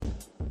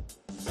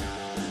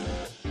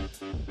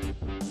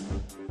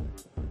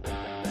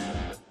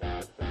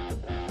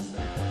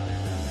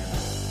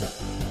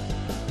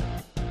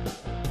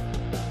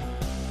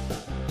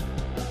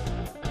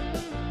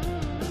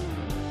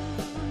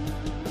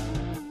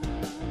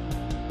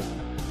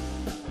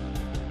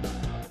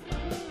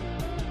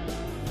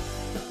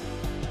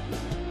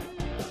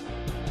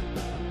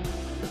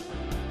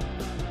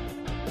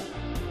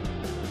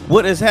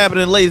What is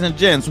happening, ladies and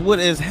gents? What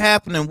is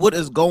happening? What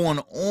is going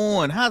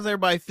on? How's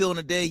everybody feeling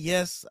today?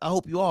 Yes, I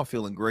hope you all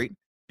feeling great,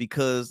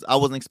 because I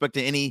wasn't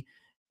expecting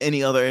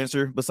any other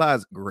answer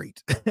besides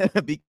great.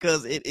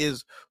 Because it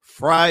is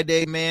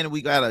Friday, man.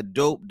 We got a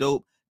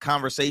dope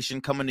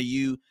conversation coming to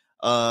you.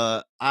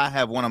 I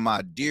have one of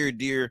my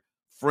dear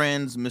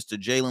friends,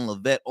 Mr. Jaelin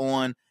Livatt,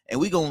 on, and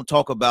we're gonna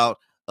talk about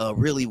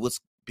really what's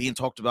being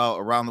talked about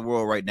around the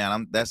world right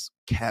now. That's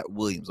Katt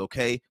Williams.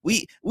 Okay,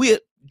 we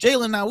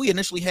Jaelin and I, we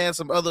initially had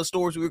some other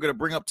stories we were going to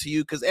bring up to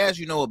you, because as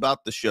you know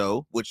about the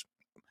show, which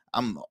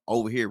I'm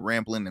over here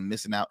rambling and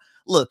missing out.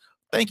 Look,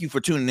 thank you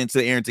for tuning into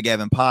the Arrington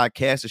Gavin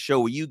podcast, a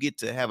show where you get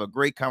to have a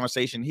great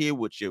conversation here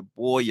with your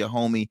boy, your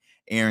homie,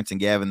 Arrington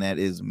Gavin. That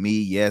is me.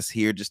 Yes,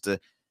 here just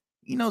to,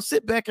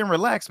 sit back and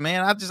relax,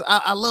 man.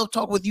 I love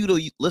talking with you,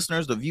 the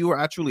listeners, the viewer.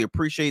 I truly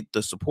appreciate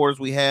the supporters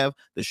we have.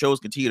 The shows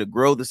continue to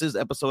grow. This is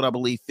episode, I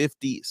believe,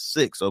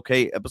 56.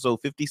 Okay,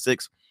 episode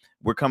 56.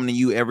 We're coming to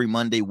you every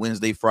Monday,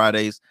 Wednesday,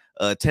 Fridays,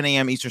 10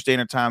 a.m. Eastern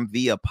Standard Time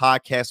via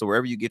podcast, or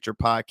wherever you get your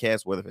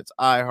podcast, whether it's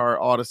iHeart,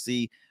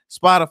 Odyssey,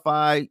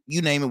 Spotify,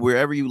 you name it.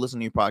 Wherever you listen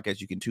to your podcast,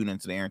 you can tune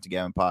into the Arrington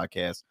Gavin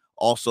podcast.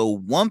 Also,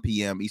 1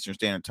 p.m. Eastern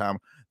Standard Time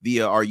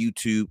via our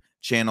YouTube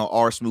channel,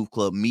 R Smooth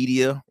Club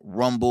Media,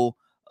 Rumble,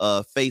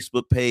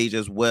 Facebook page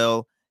as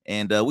well.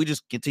 And we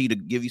just continue to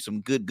give you some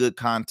good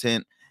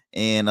content.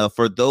 And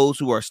for those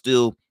who are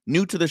still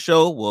new to the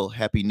show, well,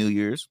 Happy New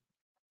Year's.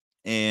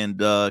 And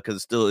because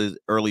it still is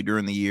early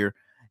during the year,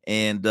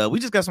 and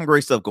we just got some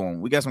great stuff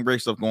going.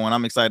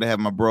 I'm excited to have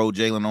my bro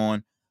Jaelin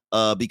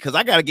on, because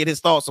I got to get his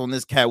thoughts on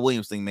this Katt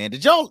Williams thing, man.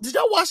 Did y'all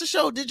watch the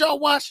show? Did y'all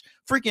watch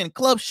freaking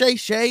Club Shay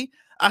Shay?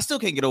 I still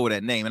can't get over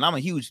that name, and I'm a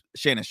huge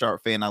Shannon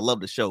Sharpe fan. I love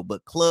the show,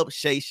 but Club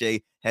Shay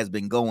Shay has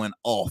been going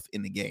off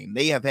in the game.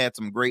 They have had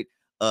some great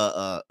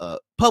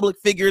public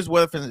figures,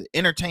 whether it's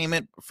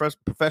entertainment,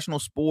 professional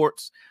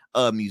sports,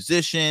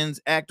 musicians,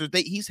 actors.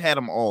 He's had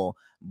them all.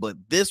 But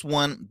this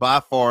one by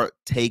far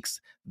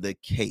takes the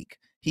cake.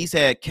 He's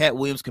had Katt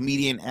Williams,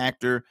 comedian,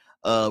 actor,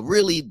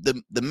 really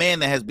the man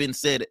that has been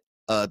said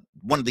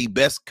one of the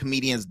best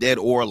comedians dead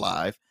or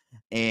alive.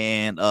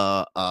 And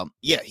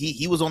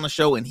he was on the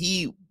show and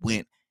he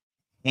went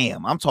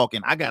ham. I'm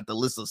talking, I got the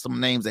list of some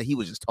names that he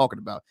was just talking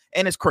about,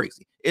 and it's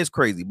crazy.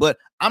 But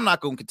I'm not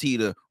going to continue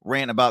to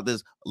rant about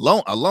this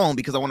alone,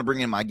 because I want to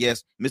bring in my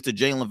guest, Mr.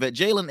 Jaelin Livatt.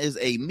 Jaelin is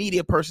a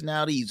media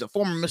personality. He's a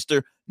former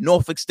Mr.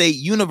 Norfolk State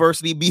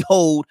University.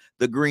 Behold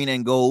the green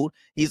and gold.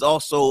 He's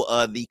also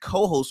the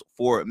co-host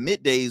for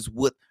Middays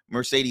with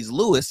Mercedes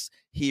Lewis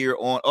here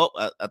on.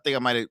 I think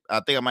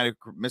I might have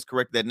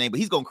miscorrected that name, but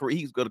he's going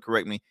to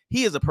correct me.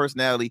 He is a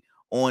personality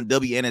on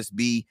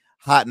WNSB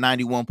Hot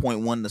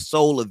 91.1, the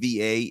soul of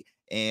VA,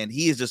 and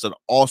he is just an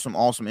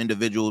awesome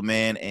individual,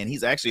 man. And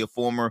he's actually a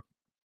former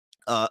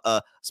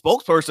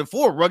spokesperson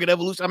for Rugged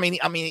Evolution. I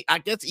mean, I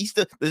guess he's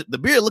the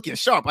beard looking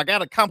sharp. I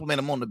gotta compliment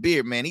him on the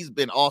beard, man. He's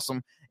been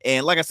awesome.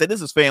 And like I said,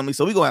 this is family,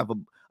 so we're gonna have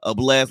a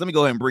blast. Let me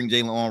go ahead and bring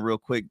Jaelin on real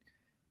quick.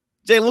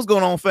 Jaelin, what's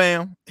going on,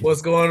 fam?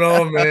 What's going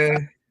on,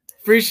 man?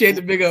 Appreciate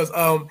the big ups.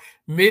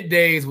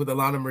 Middays with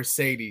Alana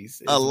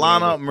Mercedes.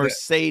 Alana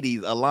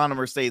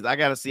Mercedes. I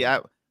gotta see. I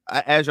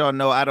as y'all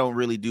know, I don't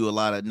really do a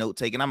lot of note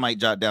taking. I might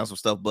jot down some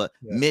stuff, but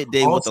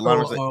Midday also, with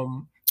Alana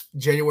Mercedes.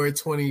 January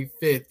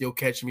 25th, you'll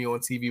catch me on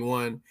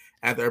TV1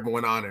 at the Urban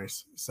One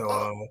Honors.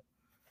 So,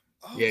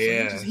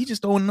 He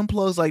just throwing them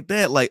plugs like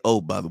that. Like,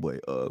 oh, by the way,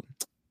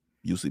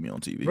 you'll see me on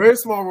TV. Very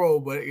small role,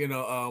 but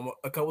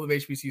a couple of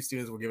HBCU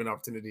students were given an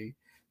opportunity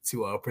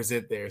to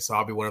present there, so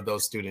I'll be one of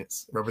those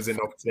students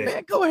representing Open State.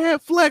 Man, go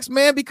ahead, flex,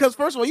 man. Because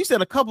first of all, you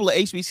said a couple of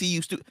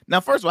HBCU students.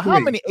 Now, first of all, how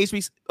many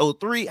HBCUs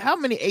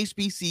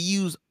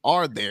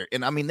are there?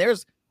 And I mean,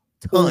 there's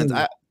tons.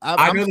 I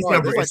know this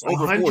number. It's like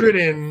 100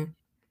 and.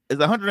 Is it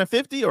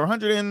 150 or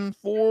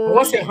 104? I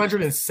want to say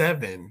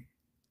 107.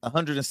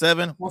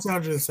 107? I want to say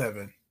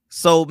 107.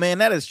 So, man,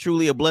 that is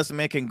truly a blessing,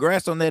 man.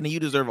 Congrats on that, and you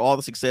deserve all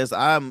the success.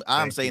 I'm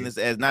saying this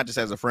as not just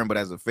as a friend, but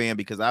as a fan,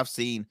 because I've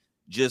seen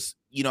just,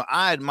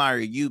 I admire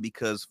you,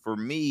 because for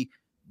me,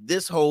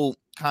 this whole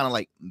kind of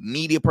like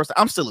media person,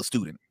 I'm still a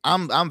student.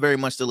 I'm very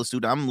much still a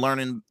student. I'm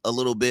learning a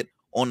little bit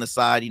on the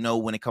side,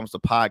 when it comes to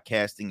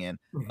podcasting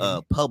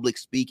and public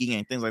speaking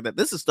and things like that.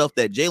 This is stuff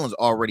that Jaelin's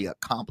already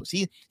accomplished.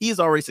 He is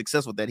already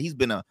successful with that. He's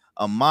been a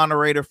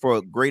moderator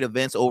for great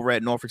events over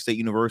at Norfolk State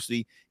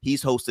University.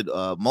 He's hosted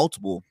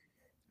multiple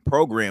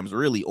programs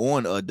really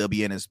on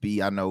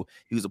WNSB. I know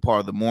he was a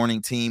part of the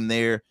morning team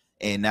there,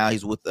 and now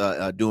he's with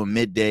doing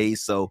middays.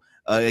 So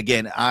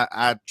again,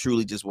 I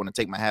truly just want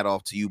to take my hat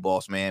off to you,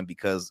 boss man,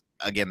 because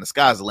again, the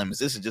sky's the limit.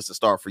 This is just a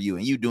start for you,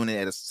 and you doing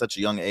it at such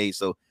a young age.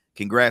 So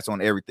congrats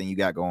on everything you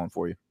got going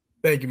for you.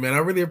 Thank you, man. I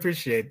really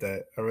appreciate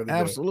that. I really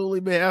absolutely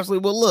do. Man.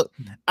 Absolutely. Well, look,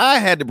 I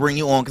had to bring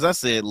you on because I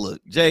said,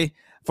 look, Jay,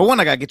 for one,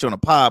 I got to get you on the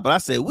pod, but I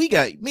said, me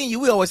and you,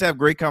 we always have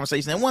great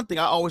conversations. And one thing,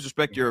 I always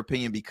respect your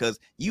opinion, because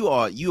you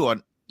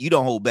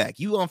don't hold back.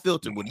 You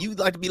unfiltered. When you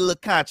like to be a little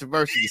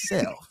controversial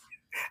yourself.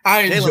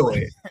 I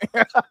enjoy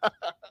it.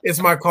 It's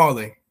my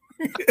calling.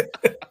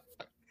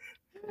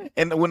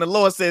 And when the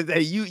Lord says,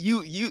 "Hey,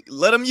 you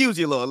let him use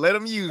you, Lord, let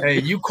him use Hey,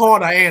 you." you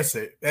called, I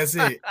answered. That's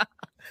it.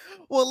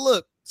 Well,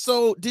 look.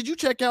 So, did you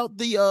check out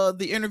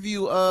the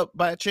interview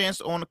by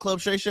chance on the Club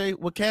Shay Shay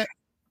with Katt?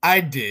 I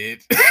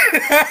did.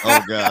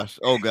 Oh gosh.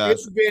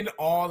 It's been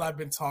all I've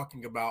been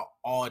talking about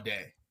all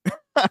day.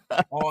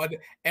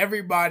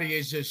 Everybody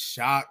is just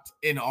shocked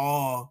in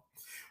awe.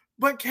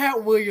 But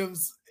Katt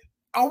Williams,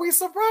 are we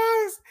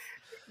surprised?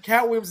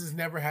 Katt Williams has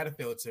never had a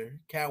filter.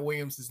 Katt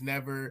Williams has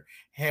never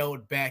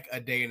held back a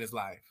day in his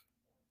life.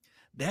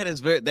 That is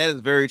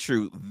very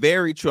true.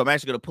 Very true. I'm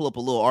actually going to pull up a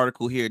little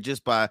article here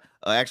just by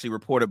actually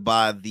reported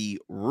by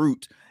The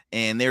Root,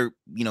 and they're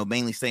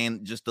mainly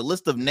saying just the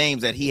list of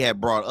names that he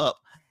had brought up.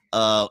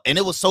 And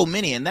it was so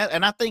many, and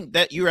I think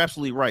that you're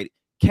absolutely right.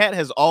 Katt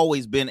has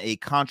always been a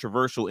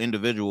controversial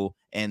individual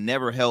and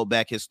never held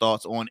back his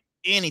thoughts on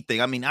anything.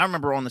 I mean, I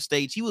remember on the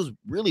stage, he was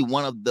really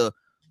one of the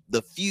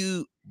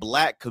few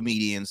black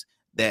comedians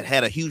that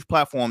had a huge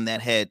platform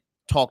that had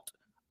talked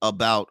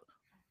about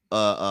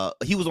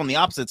he was on the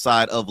opposite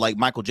side of like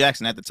Michael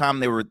Jackson. At the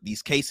time, there were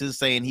these cases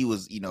saying he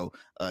was,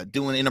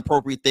 doing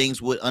inappropriate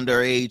things with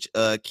underage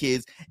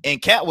kids.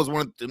 And Katt was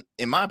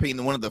in my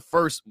opinion, one of the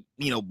first,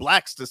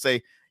 blacks to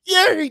say,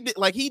 yeah,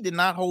 he did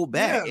not hold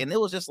back. Yeah. And it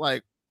was just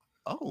like,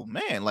 oh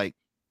man, like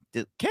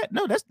Katt,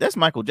 no, that's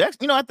Michael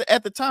Jackson.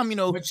 At the time,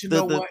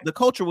 the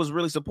culture was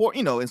really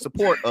in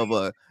support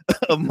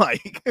of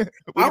Mike.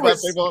 I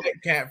respect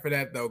Katt for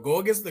that though. Go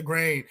against the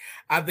grain.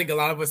 I think a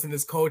lot of us in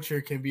this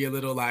culture can be a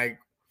little like,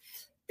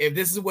 if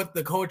this is what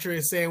the culture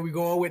is saying we're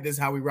going with, this is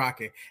how we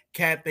rock it.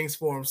 Katt thinks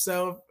for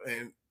himself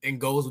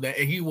and goes with that,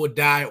 and he will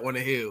die on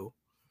a hill.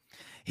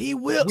 He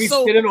will. We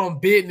sitting on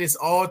business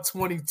all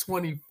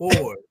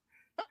 2024.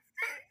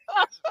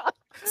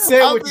 Say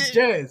it with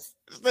your chest.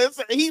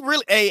 He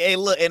really, hey,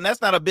 look, and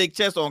that's not a big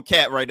chest on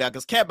Katt right now,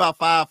 because Katt about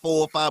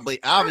 5'4", 5, but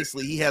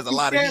obviously he has a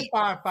lot of heat.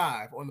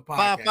 5'5" on the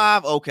podcast.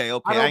 5'5", okay.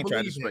 I ain't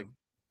trying to him,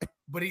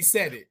 but he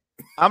said it.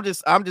 I'll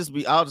just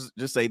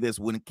say this: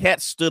 when Katt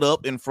stood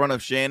up in front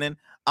of Shannon,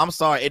 I'm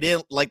sorry, it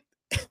didn't like.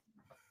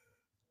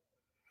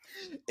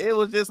 It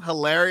was just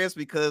hilarious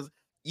because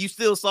you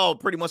still saw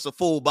pretty much the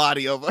full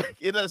body of her.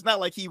 It's not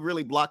like he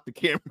really blocked the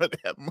camera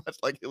that much.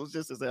 Like it was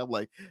just as I'm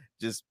like,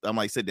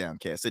 sit down,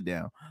 Katt, sit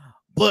down.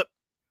 But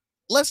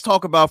let's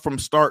talk about from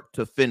start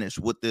to finish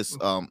with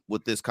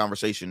this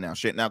conversation now.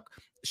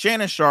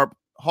 Shannon Sharpe,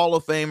 Hall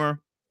of Famer,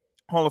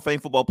 Hall of Fame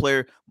football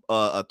player,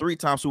 a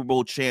 3-time Super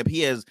Bowl champ.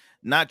 He has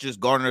not just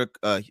garnered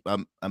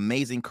an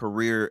amazing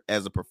career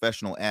as a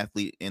professional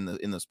athlete in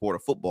the sport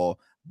of football,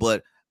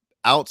 but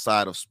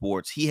outside of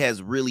sports, he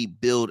has really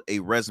built a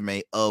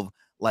resume of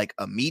like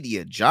a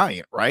media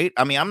giant, right?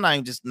 I mean, I'm not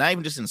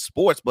even just in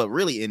sports, but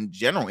really in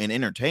general in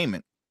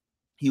entertainment.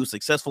 He was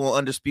successful and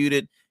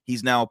Undisputed.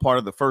 He's now a part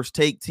of the First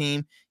Take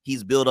team.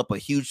 He's built up a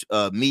huge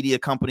media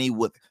company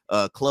with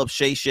Club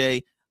Shay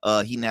Shay.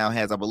 He now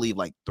has, I believe,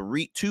 like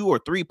 2 or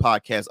 3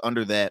 podcasts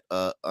under that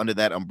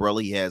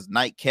umbrella. He has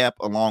Nightcap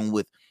along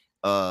with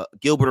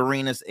Gilbert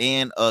Arenas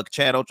and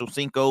Chad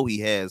Ochocinco. He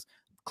has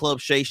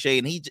Club Shay Shay,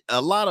 and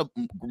a lot of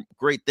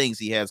great things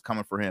he has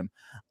coming for him.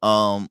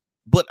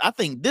 But I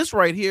think this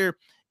right here,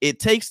 it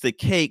takes the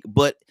cake.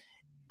 But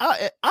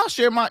I'll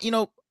share my,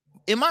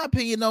 in my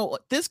opinion, though,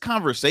 this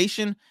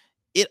conversation,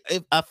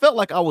 I felt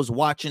like I was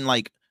watching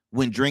like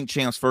when Drink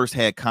Champs first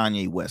had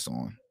Kanye West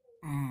on.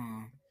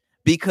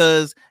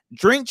 Because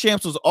Drink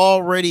Champs was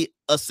already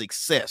a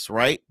success,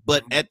 right?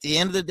 But at the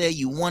end of the day,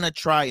 you want to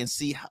try and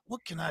see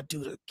what can I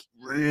do to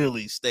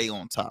really stay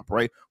on top,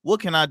 right?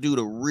 What can I do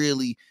to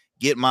really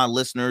get my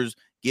listeners,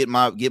 get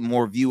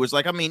more viewers?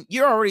 Like, I mean,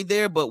 you're already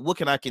there, but what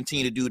can I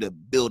continue to do to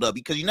build up?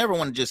 Because you never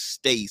want to just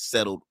stay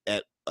settled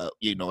at a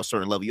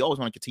certain level. You always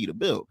want to continue to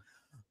build.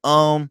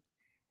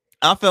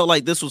 I felt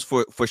like this was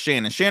for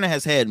Shannon. Shannon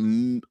has had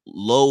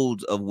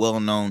loads of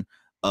well-known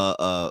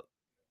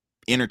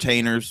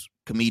entertainers,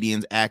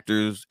 comedians,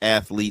 actors,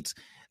 athletes.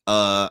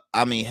 I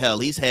mean, hell,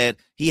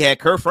 he had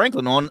Kurt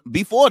Franklin on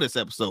before this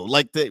episode,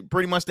 like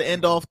pretty much to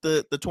end off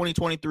the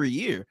 2023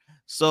 year.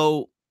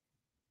 So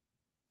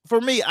for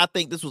me, I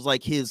think this was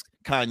like his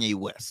Kanye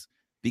West,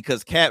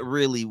 because Katt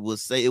really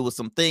it was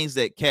some things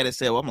that Katt had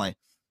said. Well, I'm like,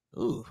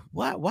 ooh,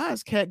 why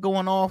is Katt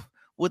going off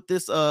with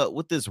this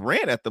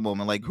rant at the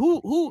moment? Like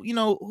who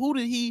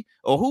did he,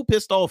 or who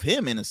pissed off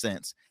him in a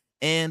sense?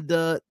 And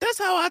that's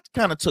how I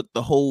kind of took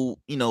the whole,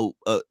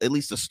 at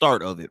least the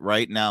start of it.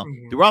 Right now,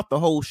 throughout the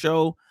whole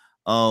show,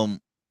 I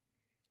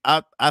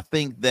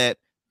think that.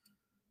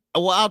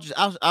 Well,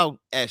 I'll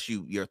ask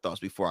you your thoughts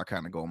before I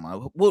kind of go on my.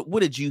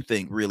 What did you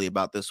think really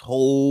about this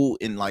whole,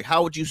 and like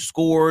how would you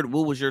score it?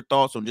 What was your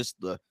thoughts on just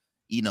the,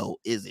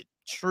 is it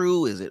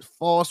true? Is it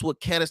false?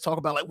 What Katt is talking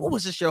about? Like, what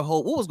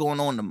was going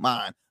on in the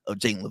mind of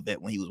Jaelin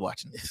Livatt when he was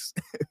watching this?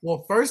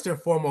 Well, first and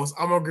foremost,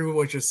 I'm gonna agree with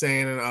what you're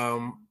saying,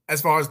 and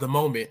as far as the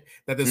moment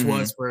that this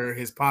was for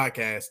his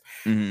podcast,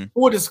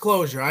 full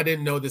disclosure, I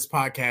didn't know this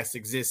podcast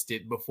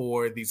existed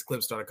before these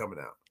clips started coming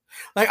out.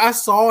 Like, I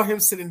saw him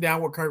sitting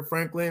down with Kurt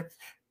Franklin,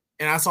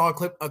 and I saw a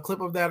clip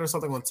of that or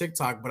something on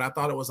TikTok, but I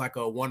thought it was like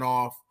a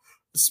one-off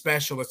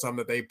special or something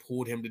that they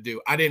pulled him to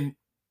do.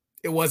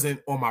 It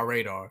wasn't on my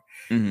radar.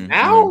 Mm-hmm,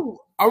 Now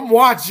I'm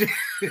watching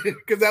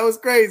because that was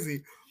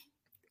crazy.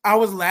 I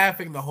was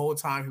laughing the whole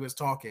time he was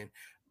talking,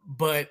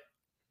 but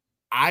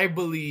I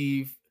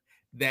believe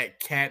that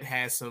Katt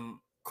has some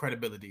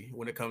credibility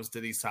when it comes to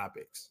these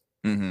topics.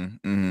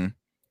 Certain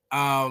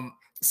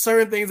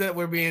things that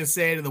were being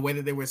said and the way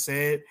that they were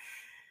said,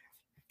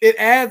 it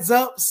adds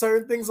up.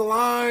 Certain things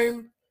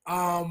align.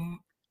 And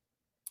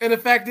the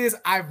fact is,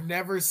 I've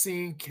never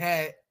seen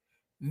Katt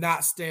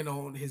not stand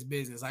on his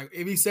business. Like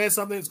if he says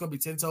something, it's going to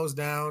be 10 toes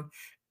down.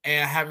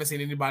 And I haven't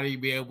seen anybody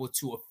be able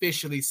to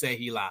officially say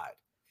he lied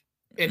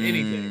in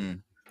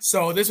anything.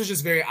 So this was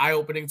just very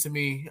eye-opening to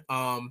me.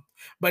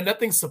 But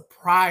nothing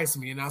surprised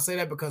me. And I'll say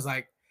that because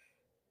like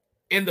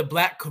in the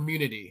Black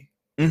community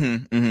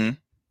and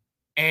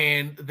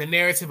the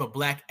narrative of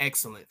Black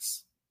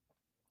excellence,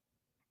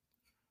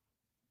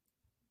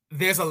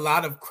 there's a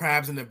lot of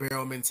crabs in the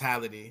barrel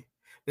mentality.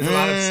 There's a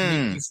lot of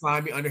sneaky,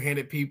 slimy,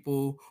 underhanded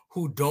people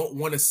who don't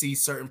want to see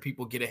certain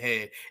people get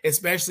ahead,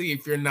 especially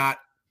if you're not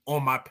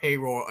on my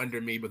payroll under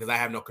me because I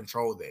have no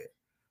control there.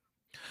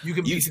 You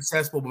can be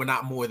successful, but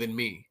not more than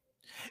me.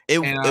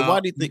 Why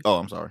do you think? Oh,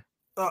 I'm sorry.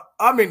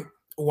 I mean,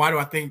 why do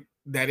I think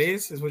that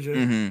is what you're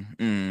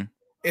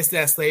It's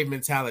that slave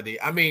mentality.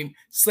 I mean,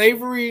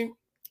 slavery,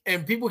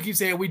 and people keep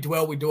saying we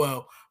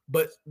dwell,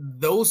 but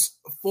those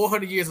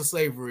 400 years of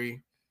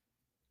slavery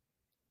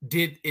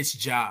did its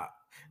job.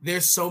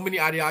 There's so many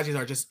ideologies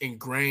that are just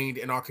ingrained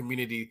in our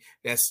community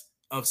that's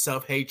of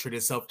self-hatred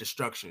and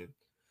self-destruction.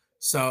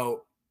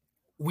 So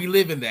we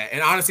live in that.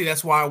 And honestly,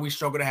 that's why we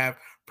struggle to have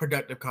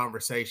productive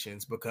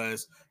conversations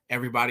because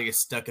everybody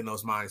is stuck in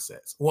those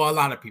mindsets. Well, a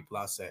lot of people,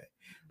 I'll say.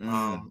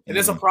 And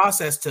it's a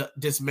process to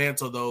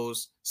dismantle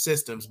those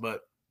systems,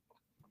 but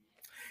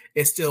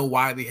it's still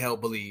widely held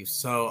beliefs.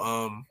 So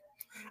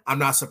I'm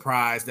not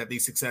surprised that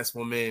these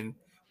successful men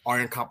are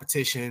in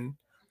competition,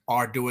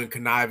 are doing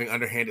conniving,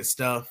 underhanded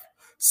stuff,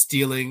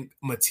 stealing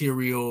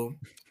material,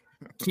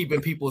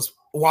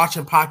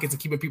 watching pockets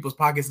and keeping people's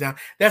pockets down.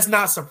 That's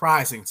not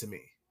surprising to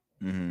me.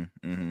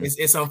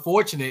 It's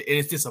unfortunate and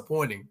it's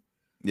disappointing.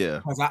 Yeah.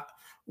 Because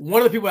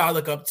one of the people I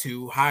look up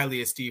to highly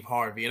is Steve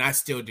Harvey, and I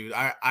still do.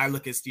 I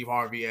look at Steve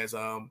Harvey as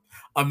a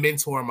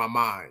mentor in my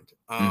mind.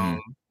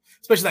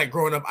 Especially like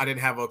growing up, I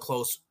didn't have a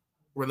close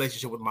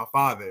relationship with my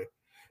father,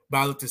 but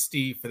I looked to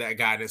Steve for that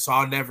guidance. So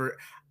I'm not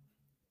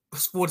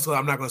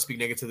going to speak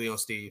negatively on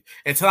Steve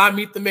until I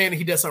meet the man and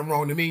he does something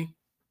wrong to me.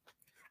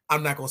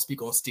 I'm not going to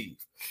speak on Steve.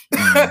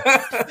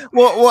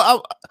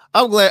 Well,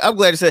 I'm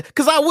glad you said,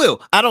 because I will.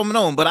 I don't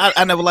know him, but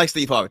I never liked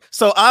Steve Harvey.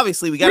 So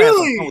obviously we got to have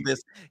some fun with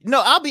this.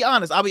 No, I'll be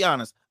honest.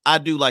 I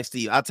do like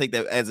Steve. I take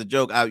that as a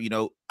joke.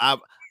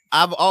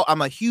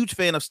 I'm a huge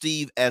fan of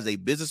Steve as a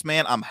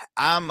businessman.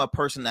 I'm a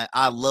person that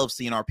I love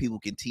seeing our people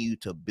continue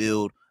to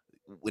build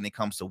when it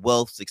comes to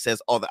wealth,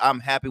 success, all that. I'm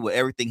happy with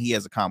everything he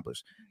has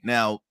accomplished.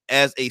 Now,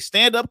 as a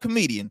stand-up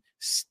comedian,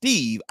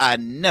 Steve, I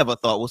never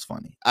thought was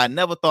funny. I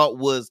never thought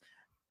was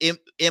in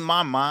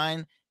my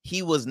mind,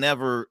 he was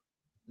never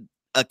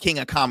a king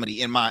of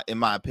comedy in my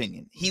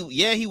opinion. He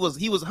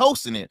was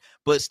hosting it,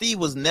 but Steve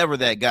was never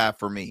that guy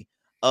for me.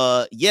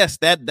 Yes,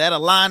 that a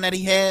line that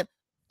he had,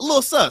 a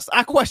little sus.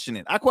 I question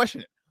it.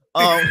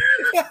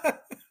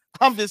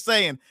 I'm just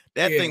saying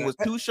that thing was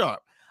too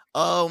sharp.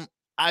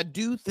 I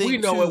do think we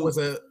know it was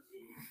and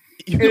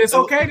it's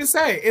okay to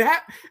say it.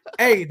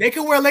 Hey, they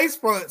can wear lace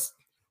fronts.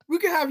 We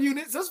can have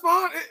units. That's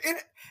fine.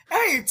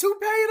 Hey, two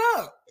paid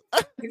up.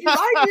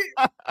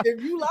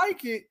 If you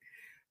like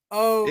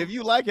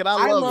it,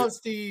 I love it.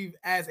 Steve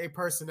as a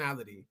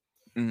personality.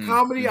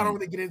 Comedy, I don't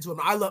really get into him.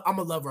 I'm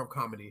a lover of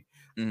comedy.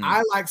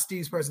 I like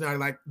Steve's personality,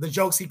 like the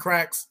jokes he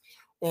cracks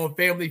on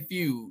Family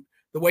Feud,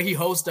 the way he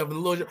hosts stuff, and the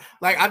little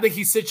like I think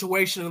he's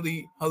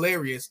situationally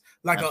hilarious,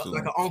 like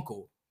an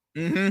uncle.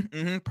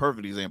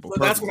 Perfect example. So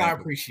that's what I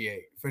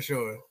appreciate for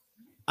sure.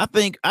 I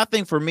think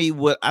for me,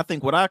 what I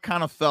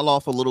kind of fell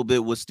off a little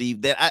bit with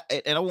Steve, that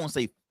I won't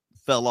say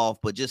fell off,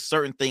 but just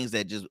certain things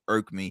that just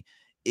irk me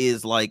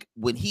is like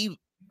when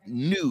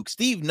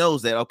Steve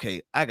knows that,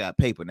 okay, I got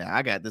paper now,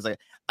 I got this.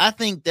 I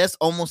think that's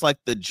almost like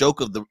the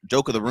joke of the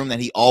room that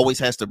he always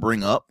has to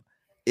bring up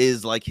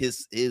is like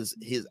his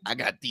I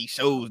got these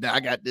shows now,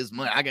 I got this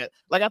money, I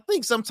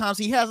think sometimes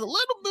he has a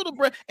little bit of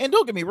breath. And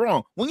don't get me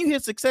wrong, when you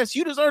hit success,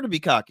 you deserve to be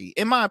cocky,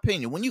 in my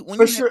opinion. When you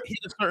hit a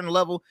certain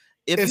level,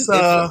 if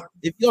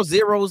your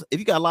zeros, if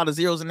you got a lot of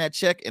zeros in that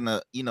check and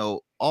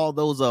all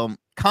those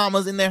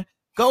commas in there,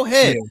 go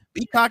ahead,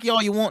 be cocky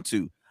all you want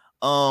to.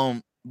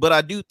 But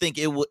I do think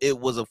it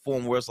was a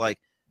form where it's like,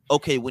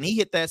 okay, when he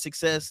hit that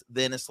success,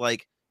 then it's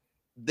like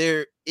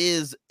there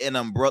is an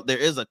umbrella, there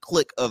is a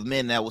clique of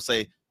men that will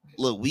say,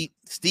 look,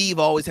 Steve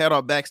always had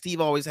our back. Steve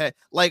always had,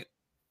 like,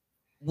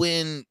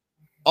 when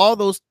all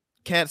those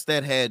cats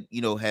that had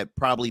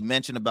probably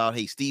mentioned about,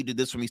 hey, Steve did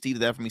this for me, Steve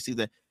did that for me, Steve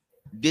that.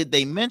 Did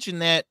they mention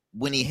that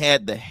when he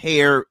had the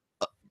hair,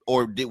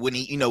 or when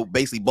he,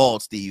 basically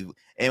bald Steve?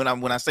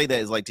 And when I say that,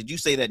 is like, did you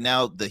say that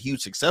now the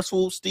huge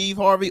successful Steve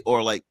Harvey,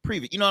 or like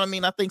previous? You know what I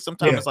mean? I think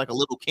sometimes it's like a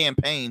little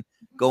campaign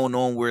going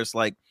on where it's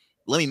like,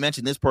 let me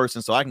mention this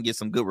person so I can get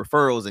some good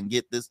referrals and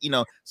get this,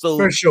 So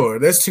for sure,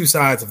 there's two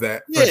sides of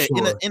that. Yeah, for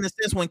sure. in a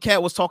sense, when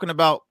Katt was talking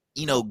about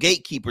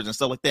gatekeepers and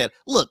stuff like that,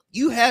 look,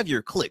 you have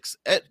your clicks.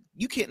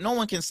 You can't. No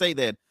one can say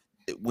that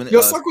when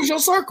your circle's your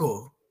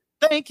circle.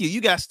 Thank you.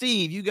 You got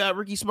Steve, you got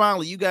Ricky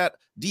Smiley, you got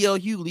D.L.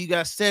 Hughley, you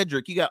got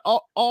Cedric, you got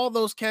all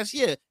those cats.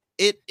 Yeah,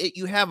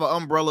 you have an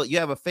umbrella, you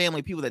have a family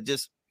of people that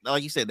just,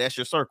 like you said, that's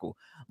your circle.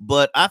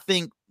 But I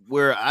think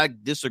where I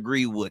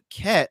disagree with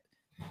Katt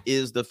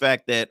is the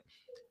fact that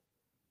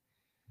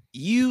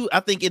I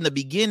think in the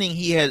beginning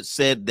he had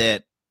said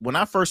that when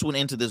I first went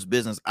into this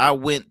business, I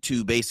went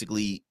to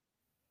basically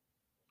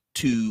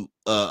to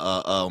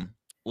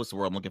what's the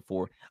word I'm looking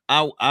for?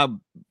 I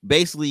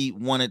basically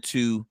wanted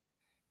to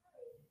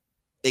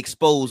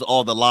expose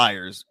all the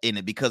liars in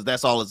it, because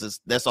that's all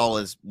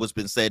what's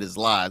been said is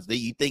lies. That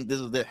you think this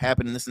is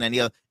happening, this and that, and the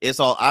other. It's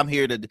all I'm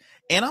here to,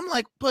 and I'm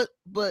like, but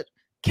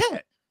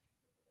Katt,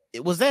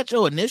 was that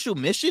your initial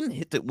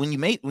mission when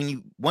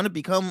you want to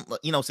become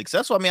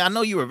successful? I mean, I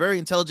know you're a very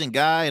intelligent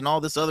guy and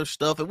all this other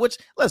stuff, and which,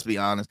 let's be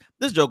honest,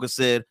 this joker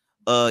said,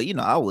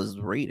 I was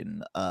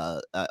rating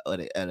at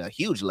a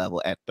huge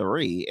level at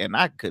 3, and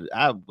I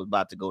was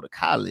about to go to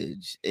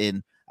college,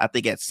 and I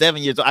think at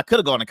 7 years old, I could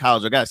have gone to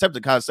college or got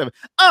accepted to college 7.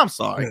 I'm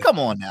sorry, come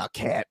on now,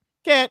 Katt.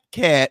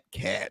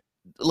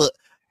 Look,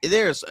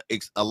 there's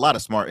a lot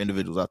of smart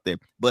individuals out there,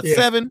 but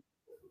 7,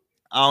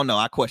 I don't know.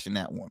 I question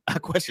that one.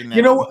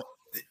 You know what?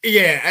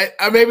 Yeah,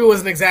 I maybe it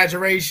was an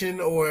exaggeration,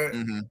 or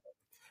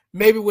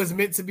maybe it was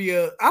meant to be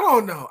I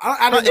don't know.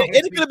 I don't know.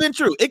 It could have been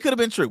true. It could have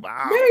been true.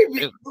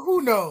 Maybe.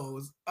 Who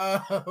knows?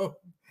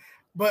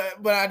 But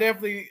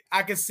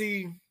I can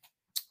see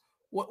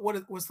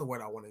what's the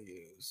word I want to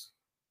use?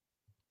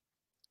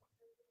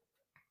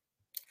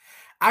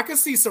 I can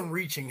see some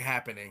reaching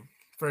happening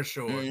for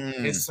sure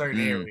in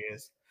certain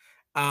areas.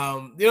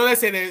 They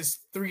say there's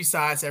 3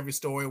 sides to every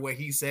story: what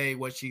he say,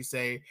 what she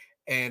say,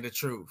 and the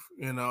truth.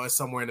 It's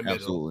somewhere in the middle.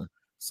 Absolutely.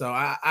 So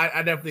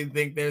I definitely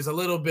think there's a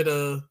little bit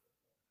of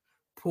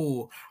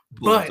pool.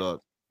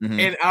 But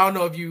and I don't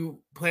know if you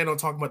plan on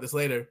talking about this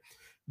later,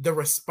 the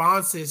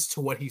responses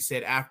to what he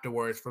said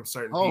afterwards from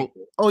certain people.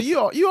 Oh, you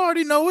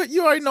already know it.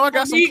 You already know I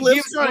got some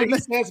clips. He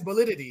says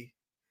validity.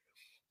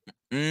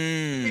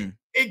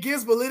 It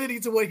gives validity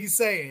to what he's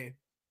saying.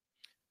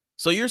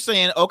 So you're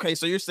saying,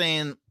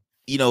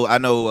 I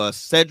know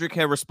Cedric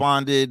had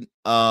responded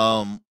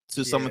to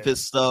some of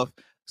his stuff.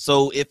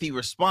 So if he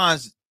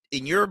responds,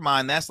 in your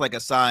mind, that's like a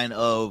sign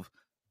of,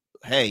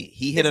 hey,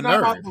 he hit a nerve.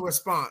 It's not about the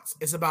response.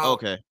 It's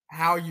about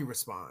how you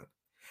respond.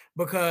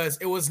 Because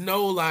it was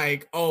no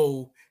like,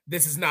 oh,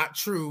 this is not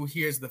true,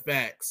 here's the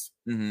facts.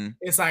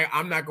 It's like,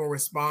 I'm not going to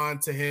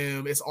respond to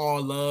him. It's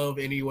all love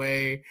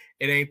anyway.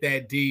 It ain't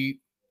that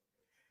deep.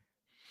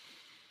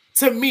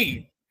 To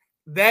me,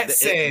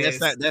 that's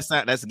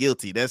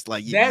guilty. That's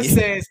like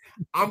says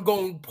I'm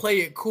going to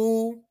play it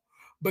cool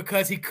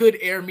because he could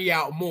air me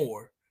out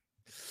more.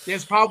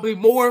 There's probably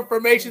more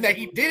information that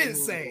he didn't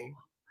say.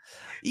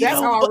 That's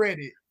how I read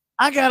it.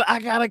 I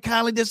gotta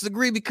kind of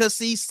disagree, because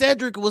see,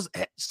 Cedric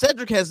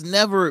has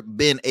never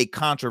been a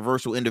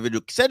controversial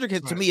individual.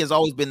 Cedric to me has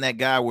always been that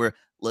guy where,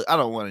 look, I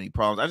don't want any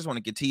problems. I just want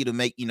to continue to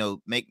make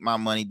my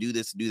money, do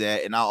this, do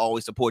that, and I'll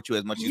always support you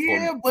as much as you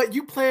support me. But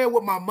you playing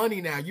with my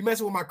money now. You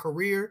messing with my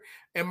career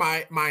and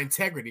my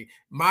integrity.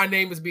 My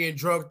name is being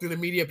drugged through the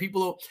media.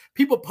 People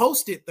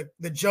posted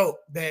the joke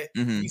that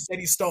he said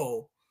he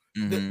stole,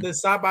 the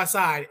side by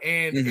side,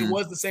 and it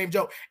was the same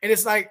joke. And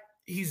it's like,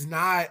 he's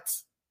not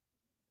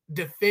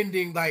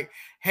defending like,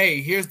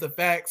 hey, here's the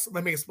facts,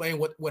 let me explain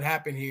what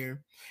happened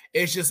here.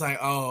 It's just like,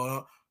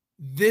 oh,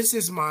 this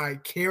is my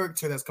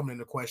character that's coming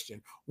into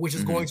question, which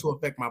is going to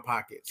affect my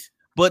pockets.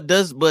 But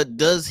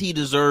does he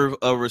deserve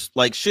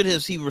should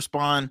he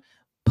respond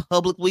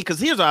publicly? Because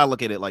here's how I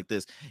look at it like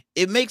this: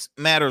 it makes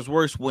matters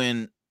worse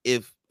when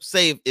if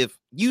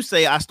you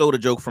say I stole a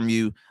joke from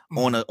you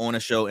on a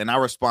show and I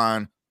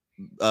respond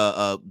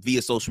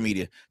via social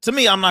media. To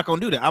me, I'm not gonna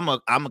do that. I'm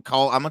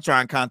gonna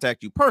try and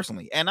contact you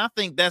personally. And I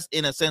think that's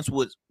in a sense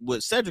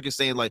what Cedric is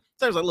saying. Like,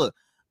 Cedric's like, look,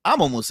 I'm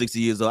almost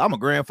 60 years old. I'm a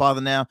grandfather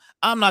now.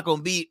 I'm not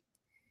gonna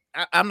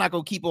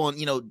keep on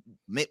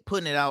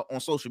putting it out on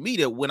social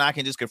media when I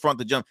can just confront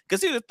the jump.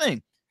 Because here's the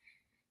thing: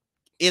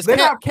 they're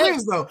not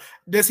friends though.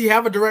 Does he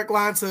have a direct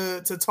line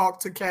to talk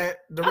to Katt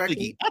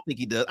directly? I think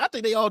he does. I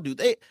think they all do.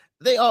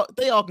 They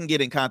all can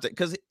get in contact.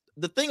 Because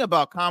the thing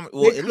about comedy,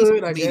 well, at least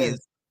with me,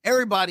 is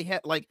everybody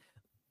had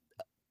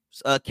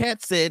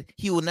Katt said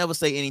he will never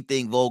say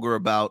anything vulgar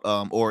about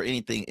or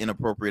anything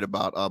inappropriate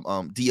about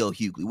D.L.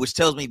 Hughley, which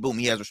tells me, boom,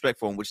 he has respect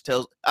for him, which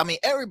tells, I mean,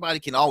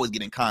 everybody can always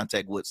get in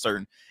contact with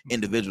certain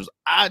individuals.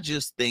 I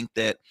just think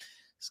that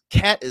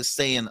Katt is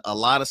saying a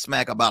lot of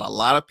smack about a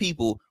lot of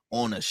people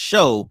on a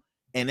show,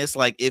 and it's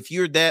like, if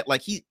you're that,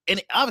 like,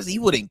 obviously he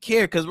wouldn't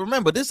care, because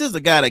remember, this is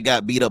a guy that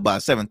got beat up by a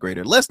 7th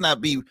grader. Let's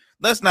not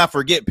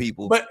forget,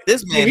 people. But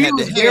this man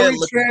was very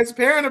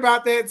transparent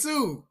about that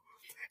too.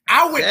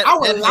 I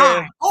would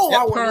lie. Oh,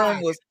 I would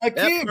lie.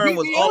 That perm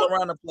was all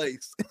around the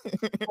place.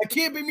 A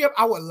kid beat me up,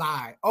 I would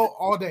lie. Oh,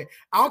 all day.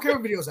 I don't care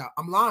if video's out.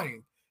 I'm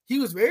lying. He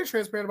was very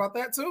transparent about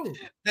that too.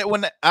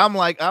 I'm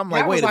like,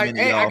 wait a minute,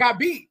 hey, y'all. I got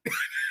beat.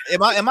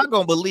 am I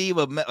gonna believe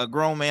a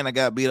grown man that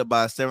got beat up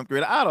by a 7th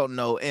grader? I don't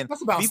know. And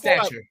that's about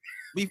stature.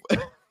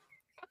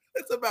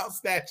 It's about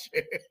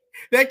stature.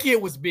 That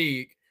kid was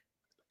big.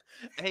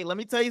 Hey, let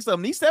me tell you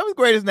something. These 7th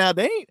graders now,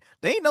 they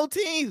ain't no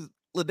teens.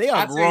 Look, they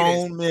are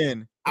grown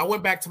men. I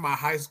went back to my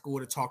high school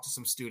to talk to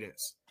some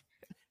students.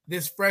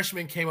 This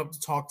freshman came up to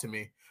talk to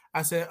me.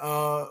 I said,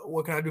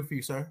 what can I do for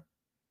you, sir?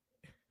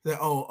 He said,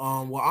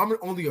 well, I'm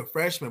only a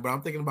freshman, but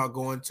I'm thinking about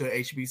going to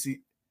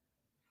HBC.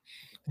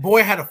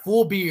 Boy had a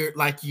full beard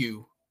like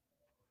you.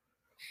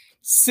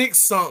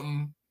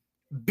 6-something,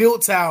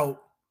 built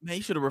out. Man,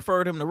 you should have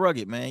referred him to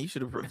Rugged, man. You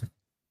should have.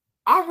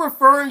 I'm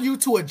referring you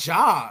to a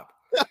job.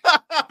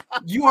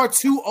 You are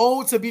too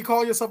old to be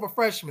calling yourself a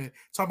freshman.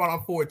 Talking about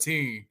I'm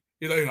 14.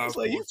 You know,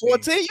 you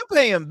 14. You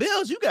paying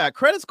bills. You got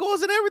credit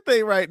scores and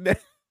everything right now.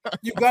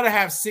 You gotta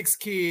have 6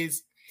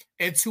 kids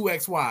and 2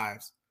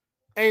 ex-wives.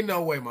 Ain't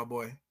no way, my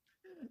boy.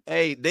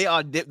 Hey, they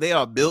are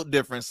built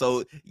different.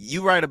 So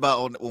you right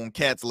about on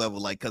Katt's level,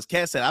 like, because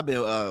Katt said I've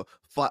been 5'5",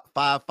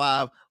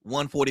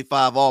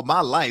 145 all my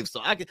life. So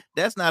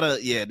that's not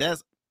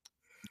that's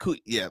cool.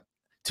 Yeah.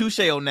 Touche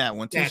on that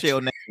one. Touche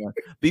on that one.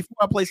 Before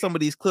I play some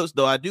of these clips,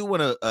 though, I do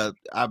want to.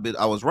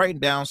 I was writing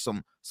down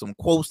some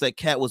quotes that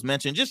Katt was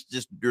mentioned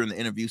just during the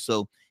interview.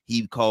 So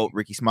he called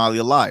Ricky Smiley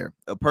a liar,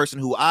 a person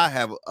who I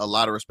have a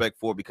lot of respect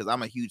for because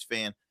I'm a huge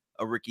fan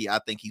of Ricky. I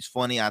think he's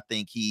funny. I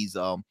think he's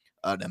an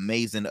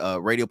amazing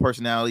radio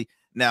personality.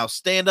 Now,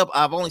 stand up,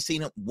 I've only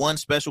seen him one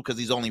special because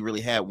he's only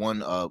really had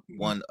one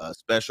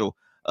special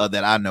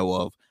that I know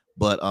of.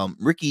 But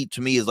Ricky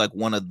to me is like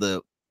one of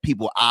the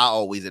people I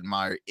always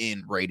admire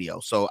in radio.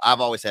 So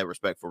I've always had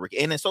respect for Ricky.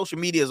 And then social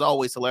media is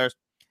always hilarious.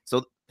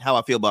 So how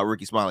I feel about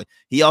Ricky Smiley.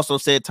 He also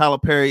said Tyler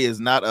Perry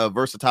is not a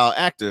versatile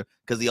actor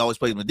because he always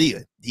plays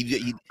Medea.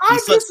 I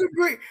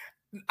disagree.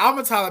 I'm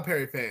a Tyler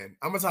Perry fan.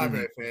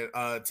 Perry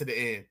fan to the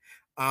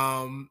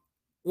end.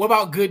 What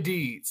about Good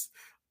Deeds?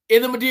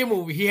 In the Medea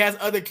movie, he has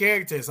other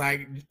characters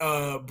like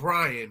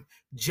Brian,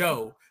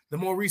 Joe, the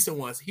more recent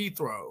ones,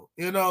 Heathrow.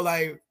 You know,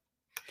 like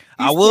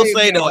I will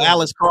say though,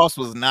 Alex Cross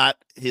was not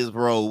his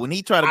role. When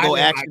he tried to go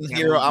action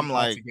hero, I'm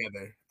like,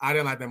 I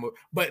didn't like that movie.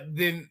 But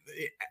then,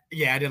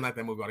 I didn't like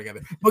that movie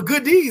altogether. But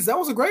Good Deeds, that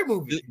was a great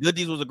movie. Good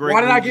Deeds was a great.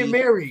 Why did movie. I Get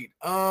Married?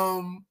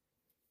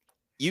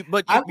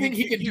 I think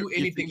he can do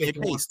anything that he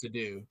wants to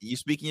do. You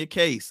speaking your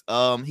case.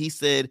 He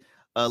said,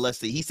 let's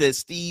see. He said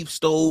Steve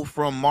stole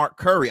from Mark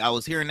Curry. I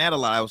was hearing that a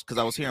lot. Because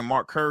I was hearing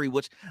Mark Curry,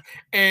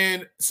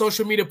 and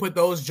social media put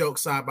those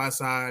jokes side by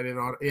side and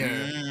all.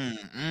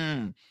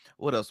 Yeah.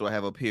 What else do I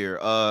have up here?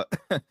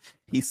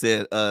 He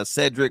said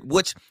Cedric,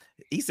 which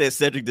he said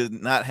Cedric did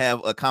not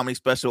have a comedy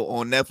special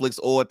on Netflix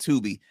or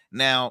Tubi.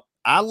 Now,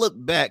 I look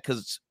back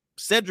because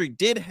Cedric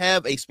did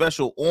have a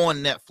special on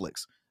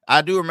Netflix.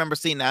 I do remember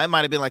seeing that. It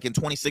might have been like in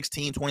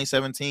 2016,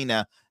 2017.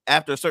 Now,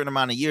 after a certain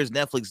amount of years,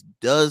 Netflix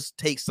does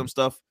take some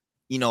stuff,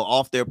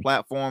 off their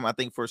platform, I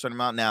think, for a certain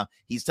amount. Now,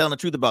 he's telling the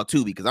truth about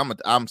Tubi because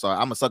I'm sorry,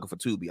 I'm a sucker for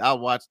Tubi. I'll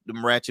watch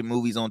them ratchet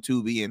movies on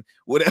Tubi and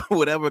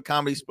whatever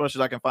comedy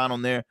specials I can find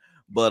on there.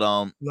 But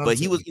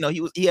he was,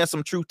 he has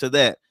some truth to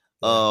that.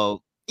 I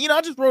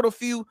just wrote a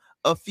few.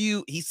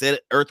 He said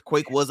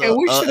Earthquake was we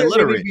shouldn't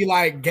really be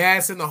like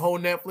gassing the whole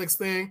Netflix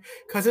thing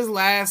because his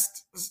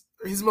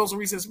most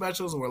recent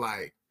specials were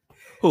like,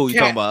 who you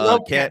talking about?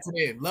 Love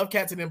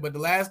Katt to them, but the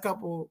last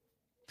couple.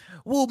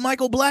 Well,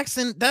 Michael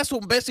Blackson, that's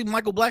what basically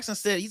Michael Blackson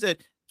said. He said,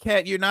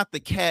 Katt, you're not the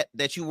Katt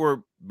that you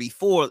were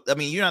before. I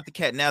mean, you're not the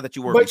Katt now that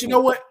you were. But before. You know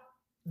what?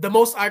 The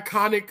most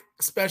iconic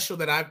special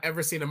that I've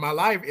ever seen in my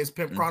life is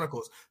Pimp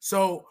Chronicles.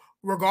 So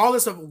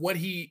regardless of what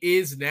he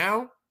is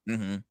now,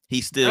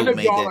 he still none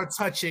of y'all are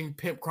touching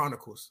Pimp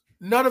Chronicles.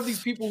 None of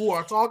these people who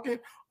are talking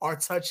are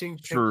touching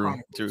Pimp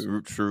Chronicles.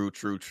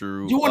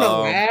 True. You want to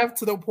laugh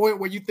to the point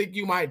where you think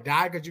you might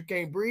die because you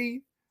can't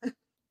breathe?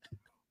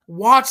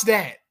 Watch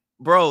that.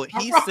 Bro,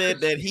 he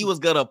said that he was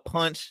gonna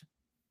punch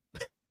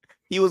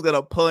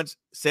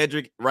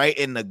Cedric right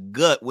in the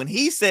gut. When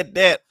he said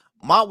that,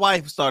 my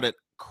wife started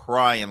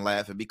crying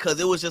laughing because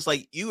it was just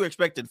like you were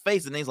expecting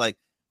face, and he's like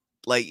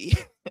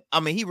I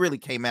mean, he really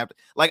came after.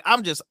 Like,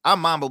 I'm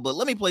mambo, but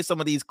let me play some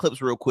of these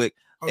clips real quick.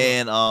 Okay.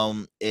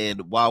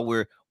 And while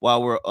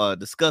we're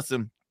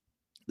discussing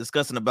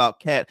about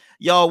Katt,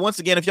 y'all, once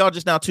again, if y'all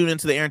just now tuned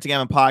into the Arrington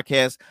Gavin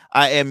podcast,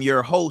 I am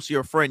your host,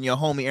 your friend, your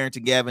homie,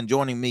 Arrington Gavin.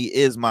 Joining me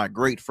is my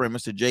great friend,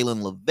 Mr.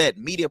 Jaelin Livatt,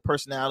 media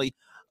personality,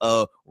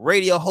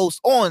 radio host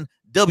on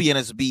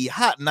WNSB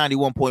Hot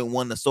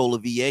 91.1, the Soul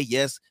of VA.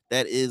 Yes,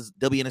 that is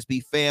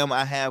WNSB fam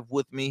I have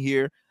with me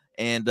here.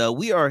 And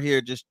we are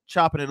here just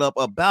chopping it up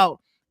about,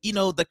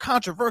 the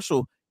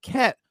controversial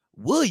Katt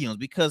Williams,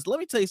 because let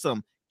me tell you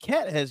something.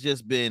 Katt has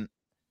just been,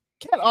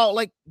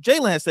 like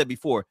Jaelin has said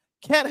before,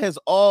 Katt has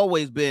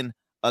always been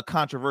a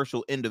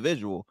controversial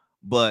individual,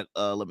 but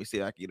let me see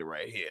if I can get it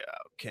right here.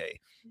 Okay.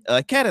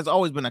 Katt has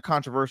always been a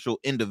controversial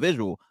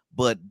individual,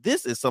 but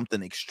this is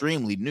something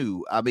extremely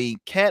new. I mean,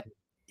 Katt,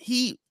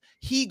 he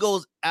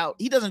goes out.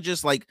 He doesn't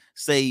just like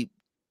say,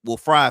 "Well,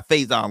 fry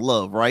Faison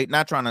Love," right?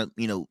 Not trying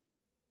to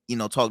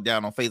talk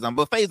down on Faison,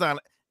 but Faison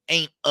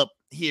ain't up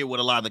here with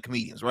a lot of the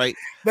comedians, right?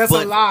 That's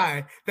a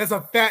lie. That's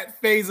a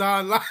fat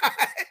Faison lie.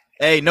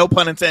 Hey, no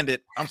pun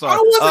intended. I'm sorry.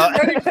 I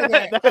wasn't ready for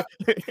that.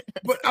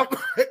 But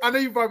I know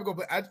you probably go,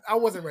 but I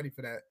wasn't ready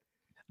for that.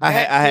 I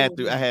had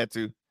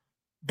to.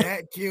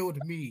 That killed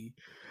me.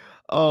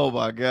 Oh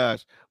my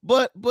gosh.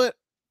 But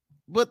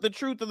the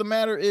truth of the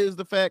matter is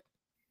the fact.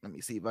 Let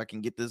me see if I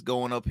can get this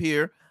going up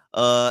here.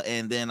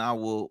 And then I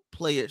will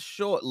play it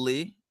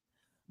shortly.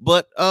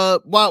 But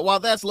while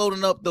that's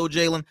loading up though,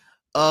 Jaelin,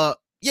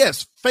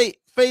 yes,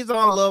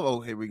 Faison Love. Oh,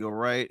 here we go,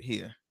 right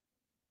here.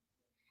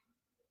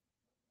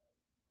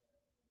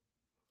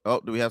 Oh,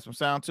 do we have some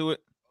sound to it?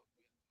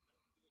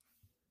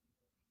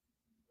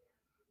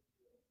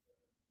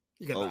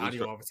 You got the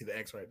audio, obviously the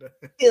X right there.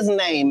 His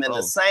name in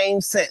the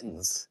same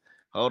sentence.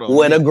 Hold on.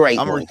 With a great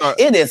one.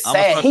 It is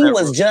sad. He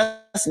was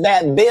just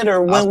that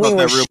bitter when we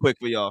were. Real quick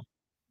for y'all.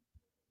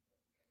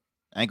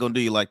 I ain't gonna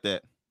do you like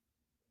that.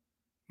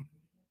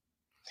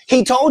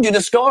 He told you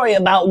the story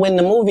about when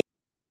the movie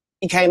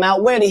came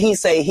out. Where did he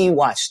say he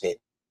watched it?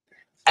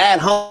 At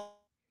home.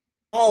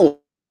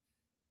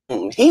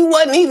 He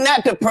wasn't even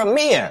at the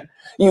premiere.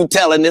 You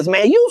telling this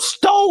man, you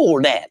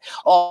stole that.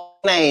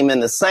 All name in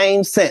the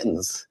same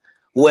sentence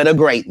with a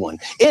great one.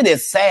 It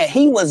is sad.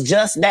 He was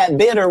just that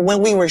bitter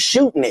when we were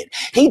shooting it.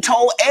 He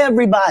told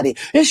everybody,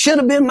 it should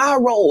have been my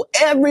role.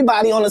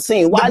 Everybody on the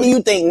scene. Why do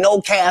you think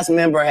no cast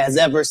member has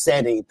ever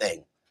said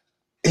anything?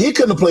 He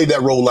couldn't have played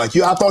that role like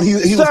you. I thought he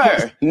was.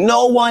 Sir,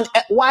 no one.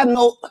 Why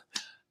no?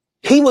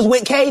 He was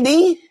with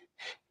KD.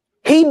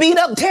 He beat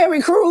up Terry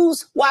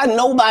Crews. Why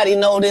nobody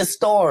know this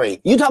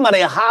story? You talking about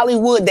in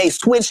Hollywood, they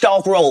switched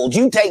off roles.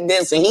 You take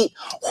this and he,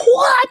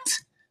 what?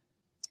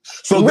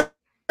 So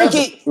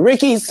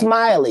Ricky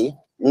Smiley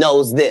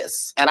knows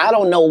this. And I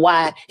don't know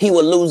why he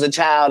would lose a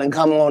child and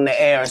come on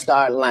the air and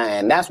start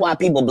lying. That's why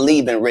people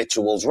believe in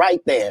rituals right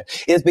there.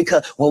 It's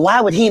because, well,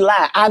 why would he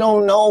lie? I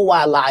don't know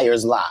why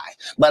liars lie,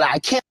 but I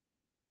can't.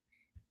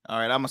 All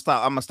right, I'm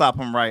gonna stop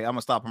him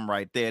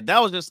right there. That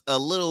was just a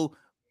little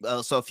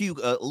a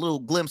little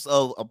glimpse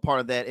of a part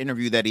of that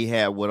interview that he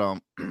had with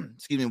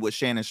with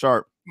Shannon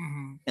Sharpe.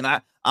 Mm-hmm.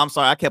 And I'm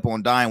sorry, I kept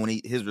on dying when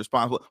his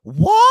response was,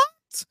 what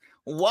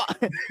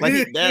like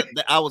that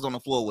I was on the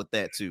floor with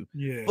that too.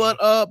 Yeah.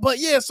 But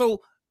yeah,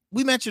 so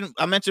I mentioned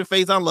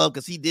Faison Love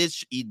because he did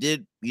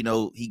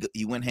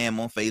he went ham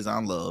on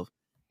Faison Love,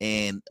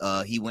 and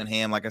he went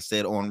ham, like I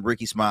said, on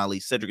Ricky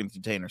Smiley, Cedric the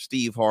Entertainer,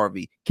 Steve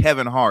Harvey,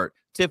 Kevin Hart,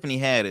 Tiffany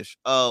Haddish.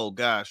 Oh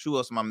gosh, who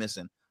else am I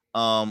missing?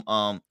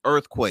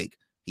 Earthquake.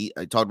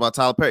 I talked about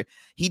Tyler Perry.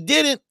 He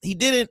didn't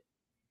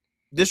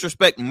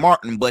disrespect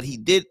Martin, but he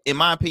did, in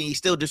my opinion, he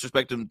still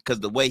disrespected him because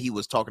the way he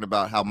was talking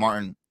about how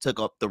Martin took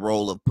up the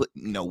role of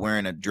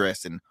wearing a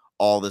dress and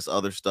all this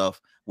other stuff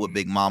with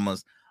Big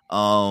Mamas.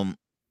 I'm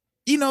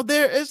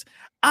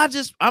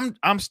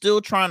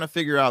still trying to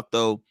figure out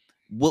though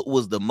what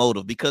was the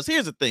motive, because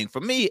here's the thing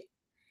for me,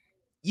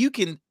 you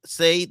can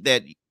say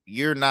that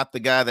you're not the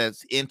guy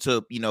that's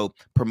into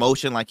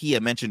promotion, like he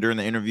had mentioned during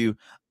the interview.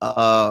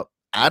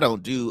 I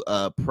don't do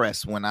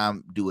press when I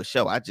do a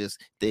show.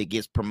 It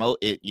gets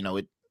promoted,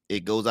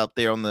 it goes out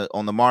there on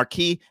the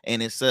marquee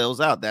and it sells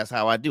out. That's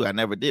how I do. I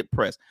never did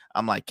press.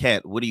 I'm like,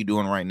 Katt, what are you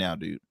doing right now,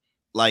 dude?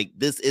 Like,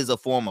 this is a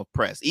form of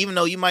press, even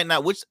though you might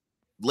not, which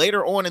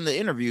later on in the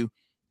interview,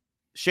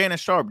 Shannon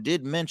Sharpe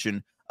did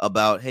mention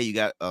about, hey, you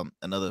got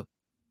another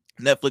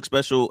Netflix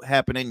special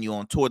happening, you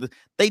on tour.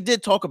 They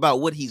did talk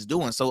about what he's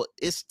doing, so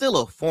it's still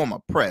a form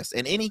of press.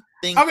 And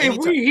anything, I mean, if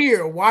we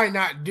here, why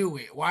not do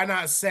it? Why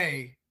not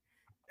say,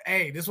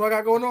 hey, this is what I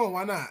got going on?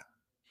 Why not?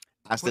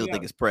 I still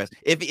think it's press.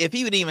 If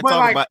he would even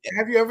talk about,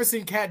 have you ever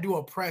seen Katt do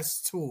a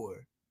press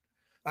tour?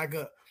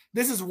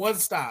 This is one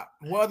stop.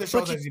 What other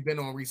shows has he been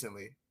on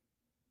recently?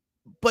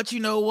 But you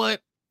know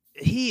what?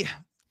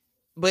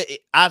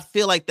 I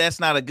feel like that's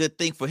not a good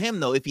thing for him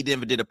though, if he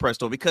never did a press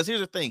tour, because here's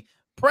the thing.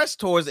 Press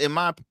tours, in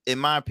my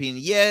opinion,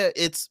 yeah,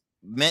 it's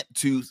meant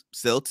to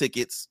sell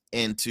tickets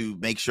and to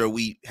make sure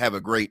we have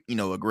a great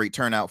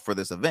turnout for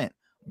this event.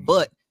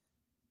 But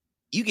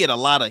you get a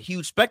lot of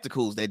huge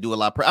spectacles that do a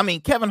lot. I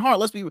mean, Kevin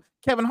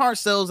Hart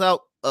sells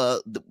out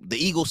the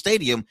Eagle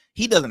Stadium.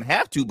 He doesn't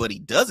have to, but he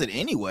does it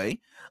anyway.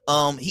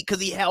 Because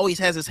he always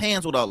has his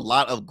hands with a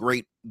lot of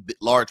great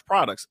large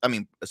projects.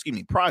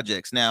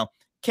 Now,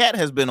 Katt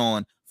has been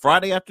on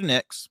Friday After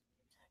Next.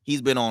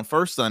 He's been on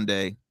First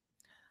Sunday.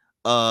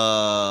 He's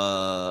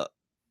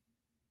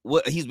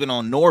been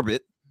on Norbit.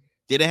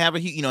 Didn't have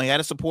he had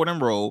a supporting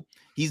role.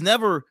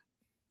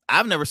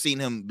 I've never seen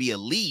him be a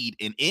lead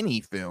in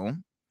any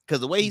film, because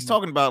the way he's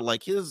talking about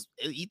his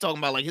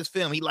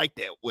film, he liked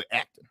that with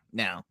acting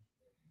now.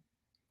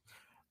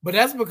 But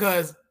that's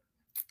because,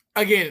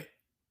 again,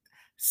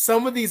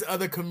 some of these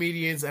other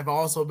comedians have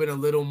also been a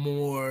little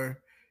more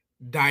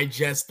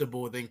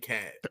digestible than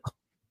Katt.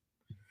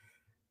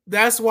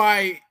 That's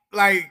why,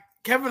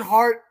 Kevin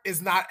Hart is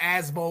not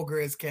as vulgar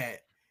as Katt.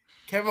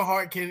 Kevin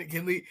Hart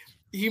can lead.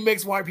 He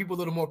makes white people a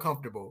little more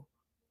comfortable.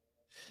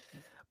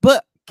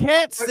 But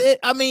Katt said,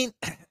 I mean,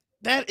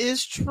 that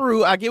is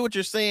true. I get what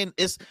you're saying.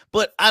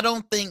 But I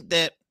don't think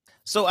that.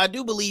 So I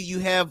do believe you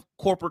have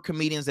corporate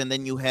comedians, and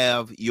then you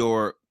have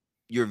your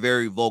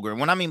very vulgar. And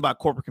when I mean by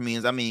corporate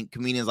comedians, I mean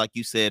comedians like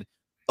you said.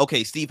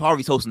 Okay, Steve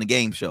Harvey's hosting the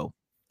game show.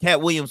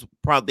 Katt Williams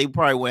they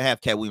probably would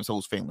have Katt Williams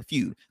host Family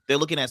Feud. They're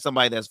looking at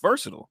somebody that's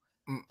versatile.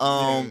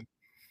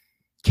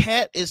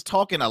 Katt is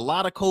talking a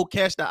lot of cold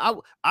cash.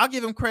 Now I'll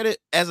give him credit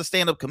as a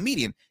stand-up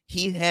comedian.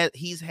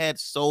 He's had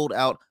sold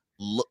out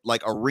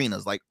like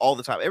arenas like all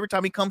the time. Every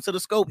time he comes to the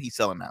Scope, he's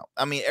selling out.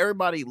 I mean,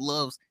 everybody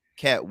loves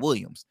Katt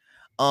Williams.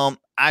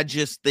 I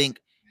just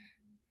think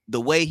the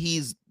way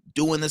he's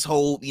doing this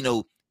whole,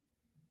 Ludacris.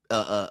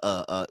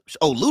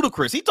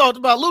 He talked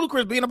about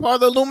Ludacris being a part of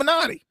the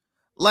Illuminati.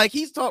 Like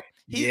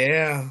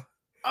yeah.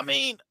 I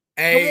mean,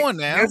 hey, come on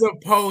now. There's a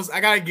post.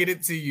 I gotta get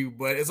it to you,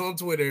 but it's on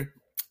Twitter.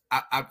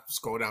 I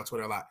scroll down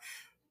Twitter a lot,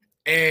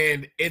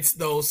 and it's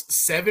those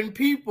 7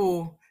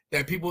 people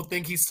that people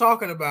think he's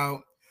talking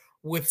about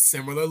with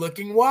similar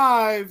looking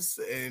wives.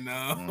 And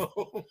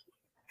again,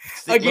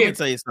 let me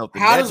tell you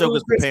something. How that does joke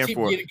is Ludacris preparing keep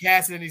for getting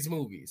casted in these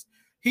movies?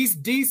 He's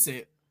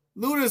decent.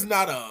 Luda's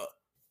not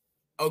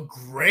a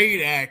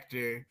great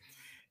actor.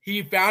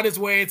 He found his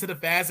way into the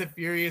Fast and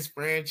Furious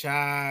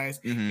franchise.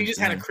 He just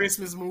had a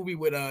Christmas movie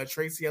with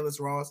Tracy Ellis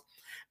Ross.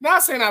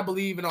 Not saying I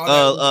believe in all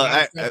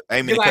that.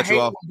 I mean to cut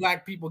you off. When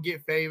black people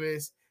get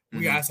famous,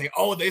 we gotta say,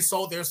 "Oh, they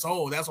sold their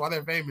soul. That's why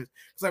they're famous."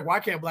 It's like, why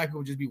can't black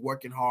people just be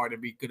working hard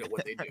and be good at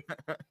what they do?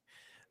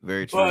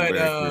 Very true. But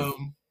very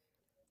true.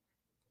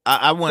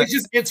 I want. It's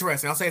just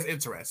interesting. I'll say it's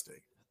interesting.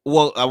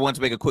 Well, I want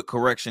to make a quick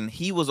correction.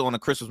 He was on a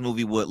Christmas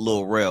movie with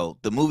Lil Rel.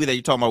 The movie that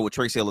you're talking about with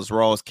Tracy Ellis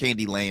Ross,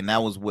 Candyland,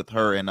 that was with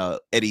her and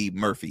Eddie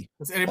Murphy.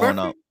 Was Eddie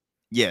Murphy?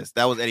 Yes,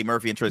 that was Eddie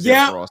Murphy and Tracy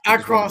Ellis Ross. I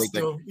crossed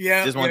them.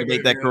 Yeah, just wanted to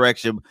make that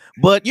correction.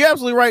 But you're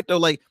absolutely right, though.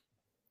 Like,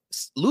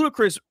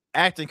 Ludacris'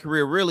 acting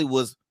career really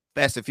was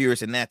Fast and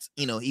Furious, and that's,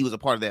 he was a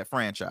part of that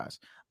franchise.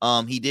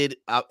 He did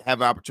have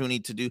an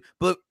opportunity to do,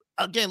 but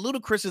again,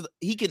 Ludacris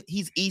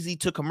he's easy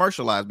to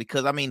commercialize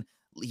because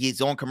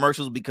he's on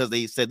commercials because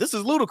they said this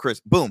is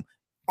Ludacris. Boom,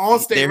 on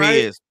stage. There right?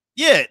 he is.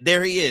 Yeah,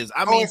 there he is.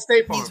 I mean,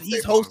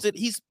 he's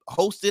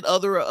hosted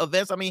other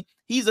events. I mean,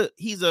 he's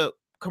a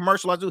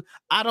commercialized dude.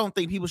 I don't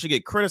think people should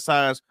get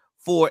criticized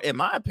for, in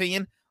my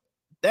opinion,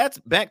 that's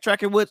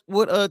backtracking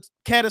what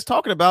Katt is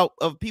talking about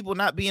of people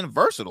not being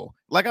versatile.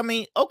 Like, I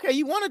mean, okay,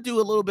 you want to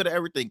do a little bit of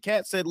everything.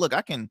 Katt said, look,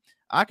 I can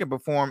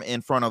perform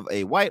in front of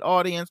a white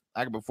audience.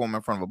 I can perform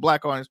in front of a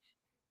black audience.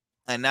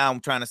 And now I'm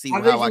trying to see how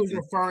I was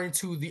referring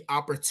to the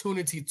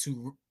opportunity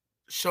to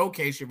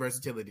showcase your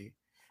versatility.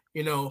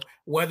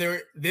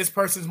 Whether this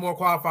person's more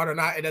qualified or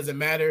not, it doesn't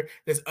matter.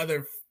 There's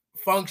other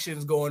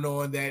functions going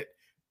on that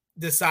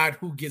decide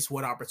who gets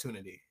what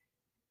opportunity.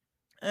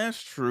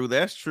 That's true.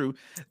 That's true.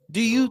 Do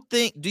you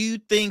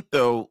think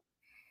though,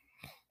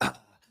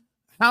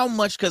 how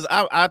much? Because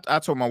I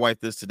told my wife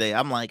this today.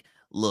 I'm like,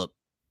 look,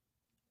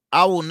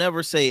 I will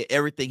never say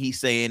everything he's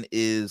saying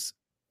is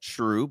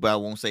true, but I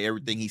won't say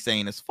everything he's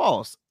saying is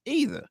false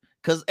either.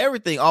 Because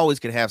everything always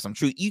could have some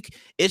truth.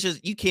 It's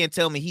just you can't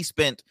tell me he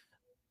spent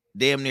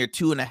damn near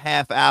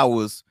 2.5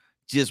 hours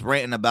just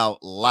ranting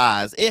about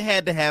lies. It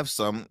had to have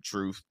some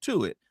truth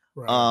to it.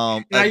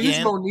 Right. And I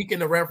use Monique in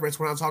the reference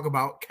when I talk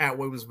about Katt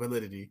Williams'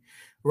 validity.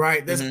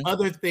 Right. There's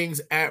other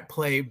things at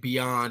play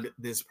beyond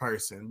this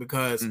person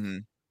because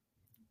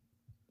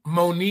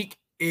Monique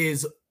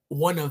is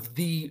one of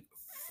the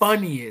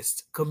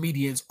funniest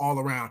comedians all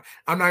around.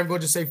 I'm not even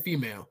going to say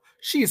female.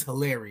 She is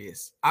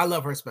hilarious. I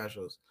love her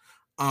specials.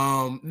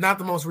 Not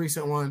the most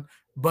recent one,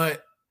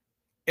 but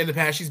in the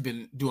past she's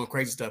been doing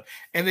crazy stuff.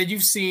 And then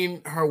you've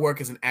seen her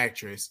work as an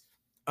actress.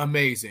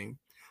 Amazing.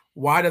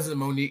 Why doesn't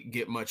Monique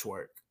get much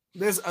work?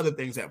 There's other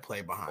things that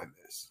play behind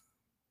this.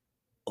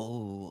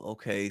 Oh,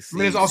 okay.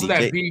 There's also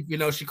that beef.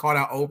 She called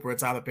out Oprah,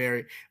 Tyler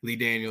Perry, Lee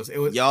Daniels. It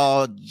was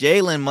y'all.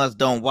 Jaelin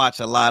don't watch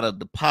a lot of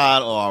the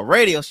pod or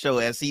radio show,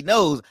 as he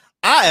knows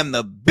I am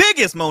the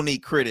biggest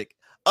Monique critic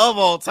of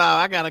all time.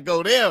 I gotta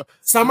go there.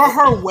 Some of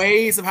her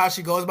ways of how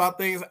she goes about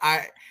things,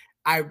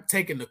 I've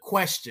taken the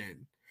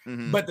question,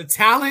 but the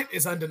talent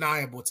is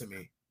undeniable to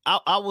me.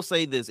 I will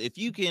say this: if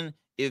you can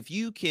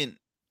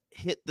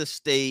hit the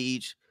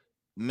stage,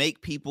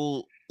 make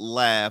people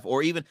laugh,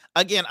 or even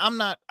again, I'm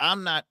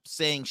not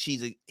saying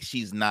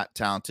she's not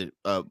talented.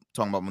 Talking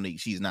about Monique,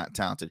 she's not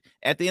talented.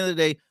 At the end of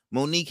the day,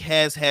 Monique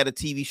has had a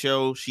TV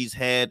show. She's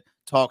had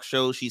talk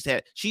shows. She's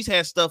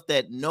had stuff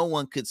that no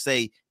one could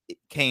say it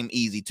came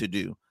easy to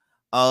do.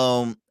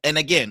 And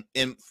again,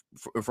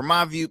 from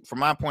my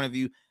point of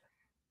view,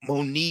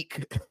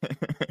 Monique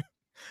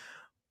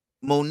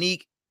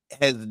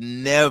has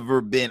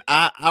never been.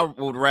 I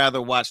would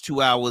rather watch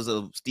 2 hours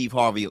of Steve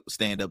Harvey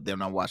stand up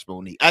than I watch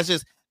Monique.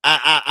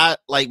 I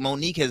like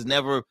Monique has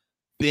never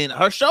been.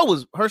 Her show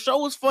was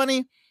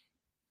funny,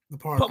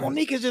 but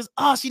Monique is just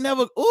she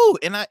never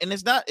and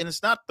it's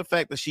not the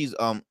fact that she's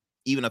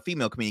even a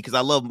female comedian, because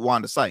I love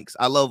Wanda Sykes.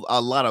 I love a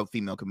lot of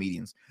female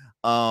comedians.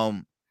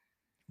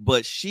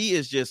 but she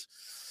is just,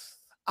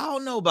 I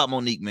don't know about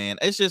Monique, man.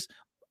 It's just,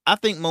 I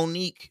think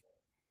Monique,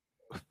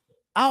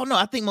 I don't know.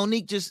 I think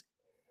Monique just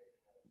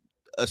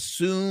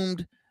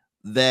assumed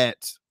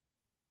that,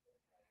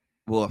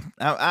 well,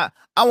 I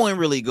won't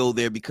really go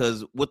there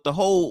because with the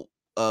whole,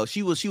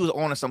 she was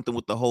on something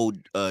with the whole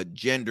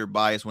gender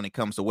bias when it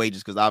comes to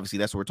wages, because obviously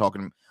that's what we're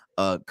talking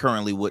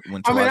currently with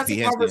when I mean, that's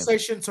Taraji a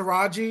conversation,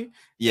 Taraji.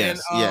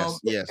 Yes, and,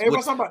 yes.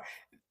 Everybody's talking about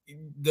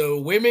the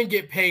women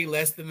get paid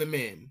less than the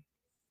men.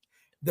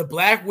 The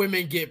black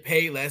women get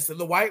paid less than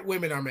the white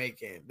women are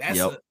making. That's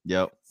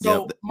yep.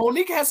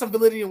 Monique has some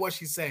validity in what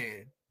she's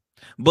saying.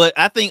 But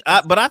I think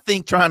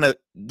trying to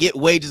get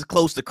wages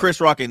close to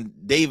Chris Rock and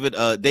Dave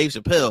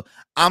Chappelle,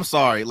 I'm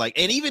sorry. Like,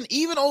 and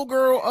even old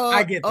girl,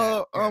 I get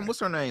that. What's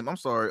her name? I'm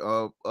sorry.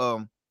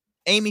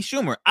 Amy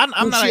Schumer. I'm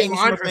not an Amy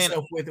Schumer fan.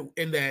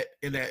 In that.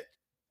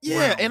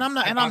 Yeah, realm. and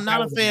I'm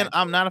not a fan.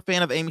 I'm not a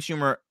fan of Amy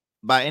Schumer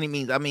by any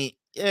means. I mean,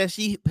 yeah,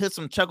 she hit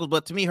some chuckles,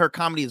 but to me, her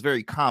comedy is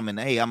very common.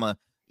 Hey, I'm a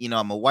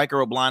white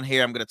girl, blonde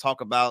hair. I'm going to talk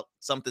about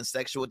something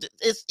sexual.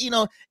 It's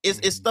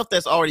it's stuff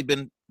that's already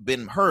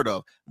been heard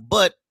of.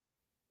 But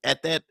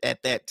at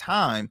that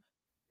time,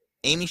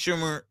 Amy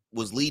Schumer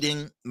was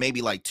leading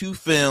maybe like 2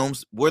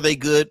 films. Were they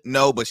good?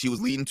 No, but she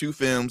was leading 2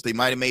 films. They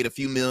might have made a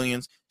few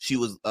millions. She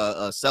was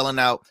selling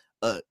out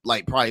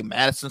like probably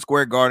Madison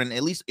Square Garden,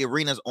 at least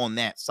arenas on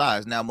that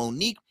size. Now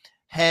Monique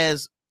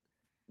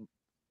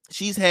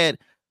she's had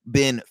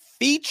been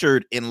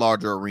featured in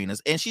larger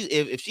arenas, and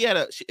if she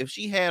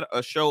had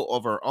a show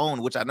of her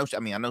own, which I know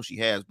she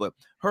has, but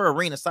her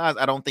arena size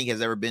I don't think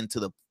has ever been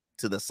to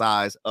the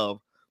size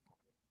of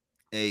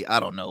a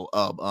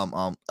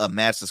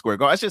Madison Square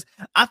Garden. It's just,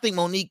 I think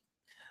Monique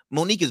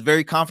is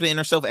very confident in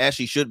herself, as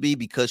she should be,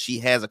 because she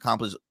has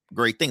accomplished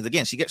great things.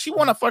 Again, she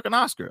won a fucking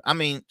Oscar. I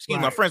mean, excuse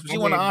my French, but she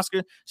won an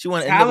Oscar. She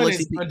won talent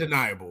is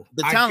undeniable.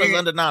 The talent is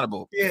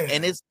undeniable. Yeah,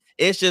 and it's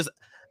just,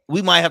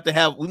 we might have to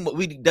have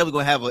we definitely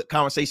gonna have a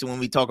conversation when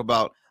we talk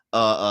about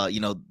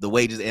the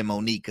wages and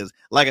Monique, because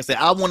like I said,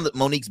 I'm one of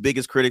Monique's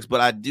biggest critics,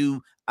 but I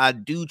do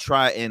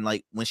try, and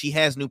like when she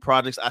has new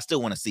projects, I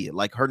still want to see it.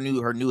 Like her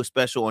newest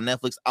special on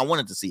Netflix, I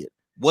wanted to see it.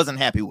 Wasn't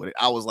happy with it.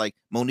 I was like,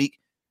 Monique,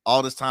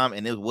 all this time,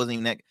 and it wasn't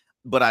even that.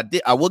 But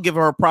I will give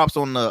her props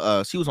on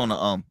the she was on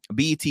the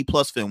BET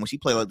Plus film when she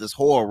played like this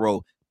horror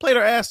role, played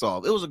her ass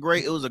off. It was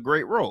a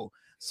great role.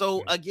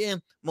 So again,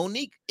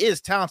 Monique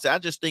is talented. I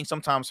just think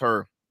sometimes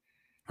her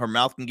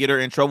mouth can get her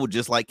in trouble,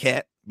 just like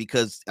Katt,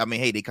 because I mean,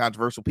 hey, they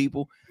controversial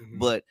people.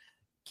 But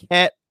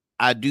Katt,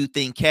 I do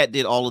think Katt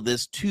did all of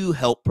this to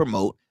help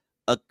promote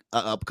a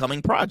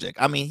upcoming project.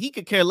 I mean, he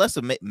could care less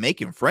of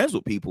making friends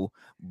with people,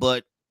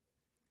 but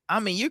I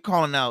mean, you're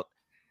calling out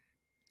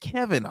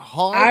Kevin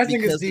Hart. I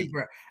think it's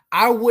deeper.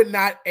 I would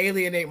not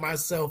alienate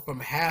myself from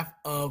half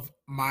of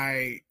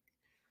my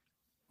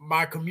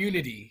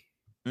community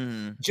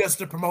just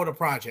to promote a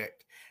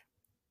project.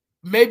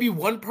 Maybe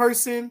one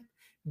person,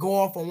 go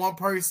off on one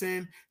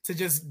person to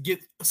just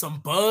get some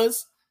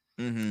buzz,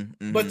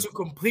 but to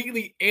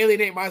completely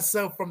alienate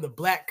myself from the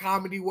black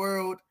comedy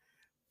world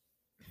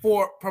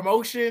for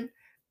promotion,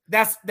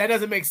 that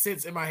doesn't make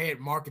sense in my head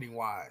marketing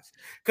wise.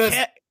 Because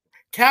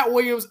Katt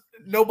Williams,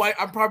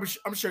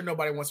 I'm sure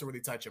nobody wants to really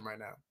touch him right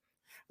now.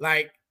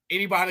 Like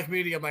anybody in the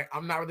community, I'm like,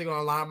 I'm not really going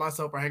to align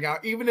myself or hang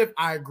out, even if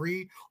I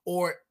agree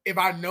or if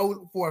I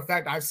know for a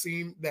fact I've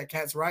seen that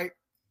Katt's right.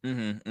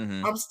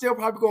 I'm still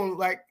probably going to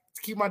like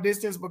keep my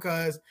distance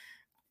because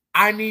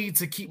I need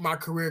to keep my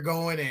career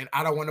going, and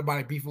I don't want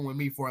nobody beefing with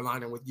me for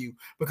aligning with you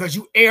because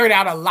you aired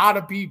out a lot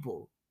of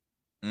people.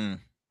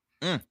 And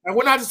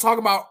we're not just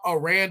talking about a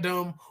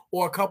random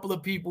or a couple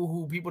of people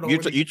who people don't. You're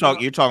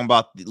talking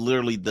about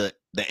literally the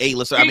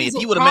A-list. I mean, if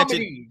he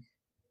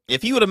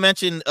would have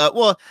mentioned,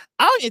 well,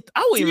 I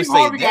wouldn't even say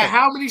Harvey that. Got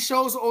how many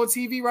shows on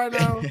TV right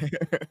now?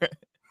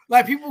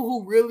 Like people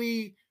who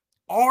really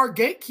are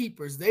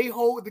gatekeepers. They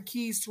hold the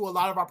keys to a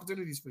lot of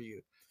opportunities for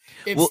you.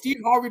 If Steve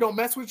Harvey don't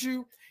mess with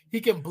you,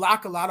 he can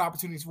block a lot of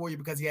opportunities for you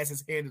because he has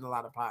his hand in a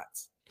lot of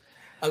pots,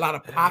 a lot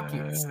of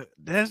pockets.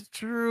 That's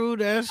true.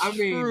 I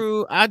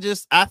mean, I do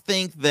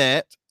think that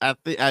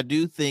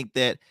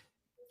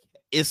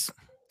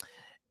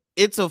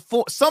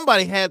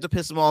somebody had to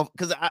piss him off,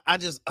 because I'm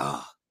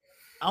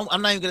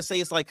not even gonna say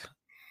it's like,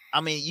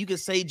 I mean, you could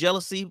say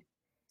jealousy,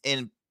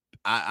 and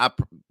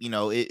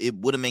it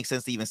wouldn't make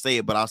sense to even say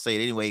it, but I'll say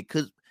it anyway. It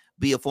could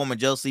be a form of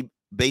jealousy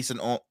based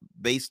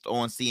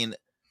on seeing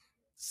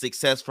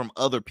success from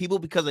other people,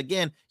 because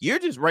again, you're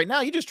just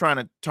trying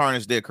to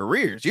tarnish their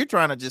careers. You're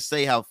trying to just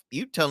say how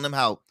you telling them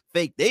how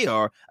fake they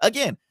are.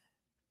 Again,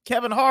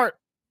 Kevin Hart,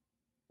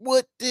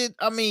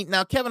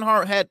 now Kevin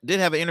Hart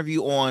did have an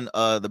interview on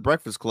the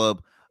Breakfast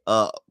Club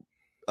that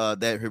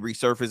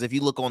resurfaced. If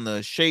you look on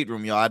the Shade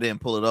Room, y'all, I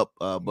didn't pull it up,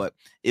 but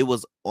it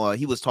was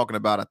he was talking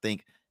about, I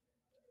think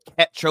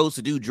Katt chose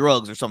to do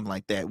drugs or something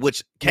like that,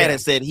 which Katt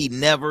has said he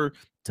never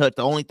touched.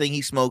 The only thing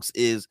he smokes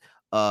is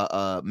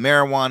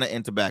marijuana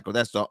and tobacco.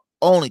 That's the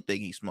only thing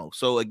he smokes.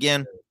 So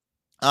again,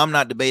 I'm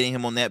not debating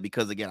him on that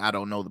because, again, I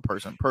don't know the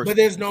person personally. But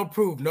there's no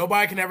proof.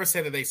 Nobody can ever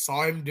say that they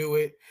saw him do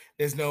it.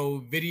 There's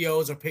no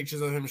videos or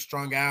pictures of him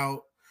strung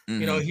out.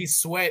 You know, he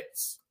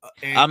sweats.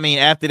 I mean,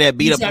 after that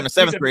beat up on the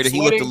 7th grader,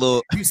 he looked a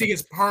little. You see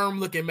his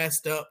perm looking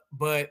messed up,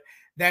 but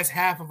that's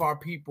half of our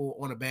people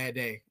on a bad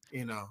day.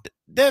 You know,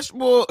 that's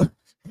more.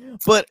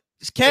 But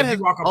Katt has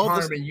you rock a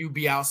perm and you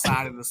be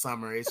outside in the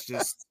summer. It's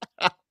just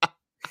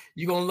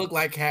you're gonna look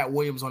like Katt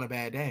Williams on a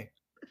bad day.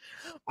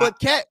 But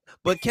Katt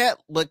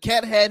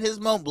had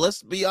his moment.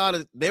 Let's be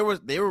honest. There were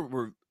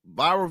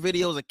viral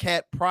videos of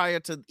Katt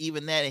prior to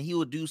even that, and he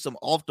would do some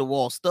off the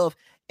wall stuff,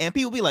 and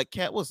people be like,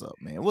 "Katt, what's up,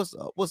 man? What's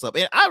up? What's up?"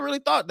 And I really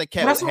thought that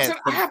Katt. That's what I'm saying.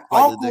 I have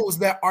uncles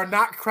that are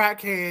not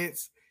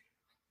crackheads,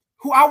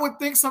 who I would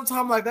think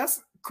sometimes like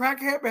that's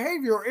crackhead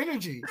behavior or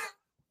energy.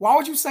 Why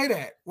would you say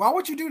that? Why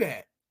would you do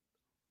that?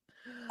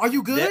 Are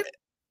you good?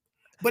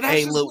 But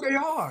that's just who they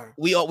are.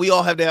 We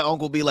all have that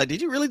uncle be like,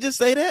 "Did you really just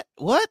say that?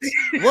 What?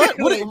 What?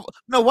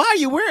 No, why are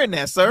you wearing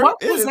that, sir?" What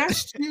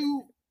possessed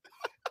you?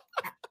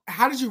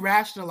 How did you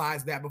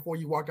rationalize that before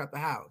you walked out the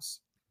house?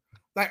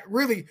 Like,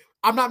 really,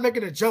 I'm not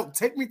making a joke.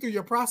 Take me through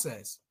your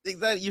process.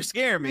 Exactly. You're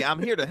scaring me.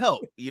 I'm here to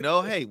help. You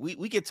know, hey,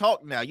 we can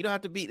talk now. You don't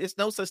have to be. There's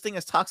no such thing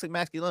as toxic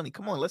masculinity.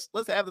 Come on, let's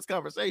have this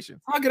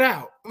conversation. Talk it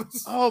out.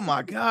 Oh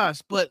my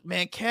gosh. But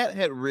man, Katt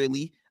had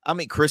really. I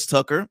mean, Chris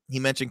Tucker. He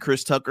mentioned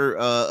Chris Tucker.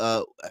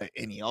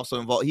 And he also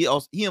involved.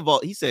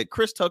 He said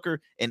Chris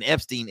Tucker and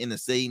Epstein in the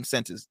same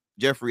sentence.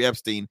 Jeffrey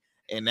Epstein,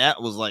 and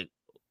that was like,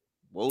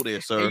 whoa,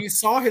 there, sir. And you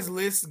saw his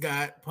list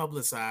got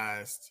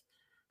publicized.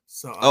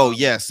 So,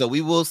 so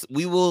we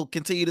will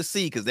continue to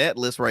see, because that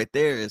list right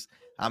there is.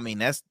 I mean,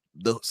 that's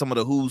some of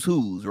the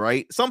who's,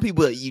 right? Some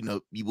people, you know,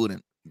 you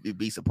wouldn't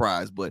be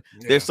surprised, but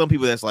there's some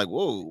people that's like,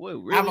 whoa,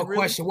 really, I have a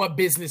question. What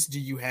business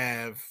do you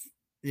have?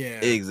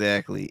 Yeah,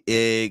 exactly.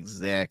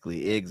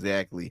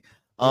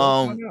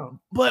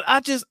 But I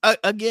just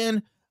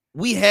again,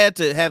 we had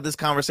to have this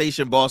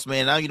conversation, boss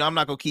man. Now, you know, I'm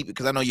not gonna keep it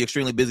because I know you're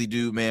extremely busy,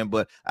 dude, man.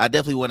 But I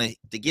definitely want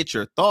to get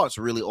your thoughts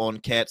really on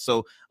Katt.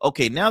 So,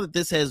 okay, now that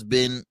this has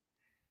been,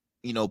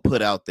 you know,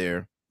 put out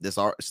there, this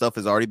stuff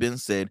has already been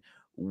said.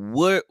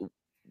 What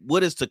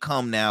is to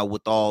come now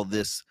with all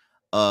this?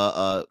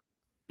 You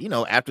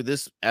know, after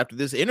this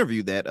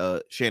interview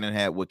that Shannon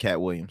had with Katt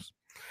Williams.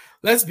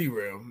 Let's be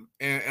real,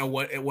 and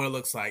what it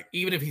looks like.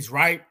 Even if he's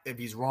right, if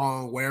he's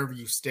wrong, wherever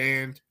you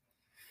stand,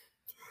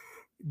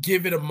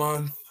 give it a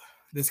month.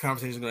 This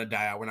conversation is going to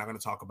die out. We're not going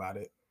to talk about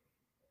it.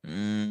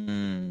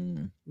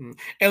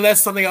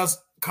 Unless something else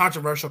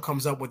controversial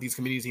comes up with these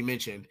comedians he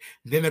mentioned,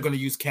 then they're going to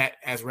use Katt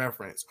as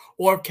reference.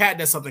 Or if Katt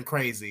does something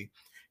crazy,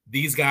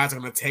 these guys are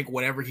going to take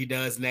whatever he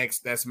does next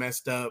that's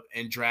messed up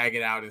and drag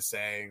it out and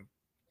say,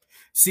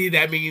 see,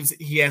 that means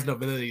he has no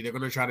ability. They're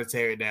going to try to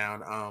tear it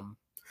down.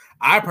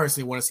 I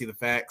personally want to see the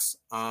facts.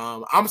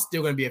 I'm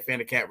still going to be a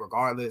fan of Katt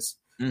regardless.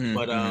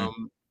 But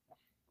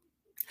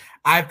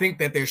I think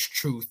that there's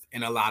truth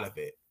in a lot of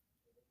it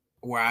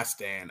where I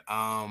stand.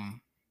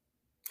 I'm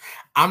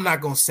not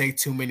going to say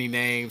too many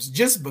names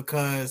just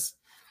because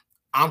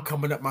I'm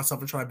coming up myself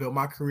and trying to build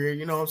my career.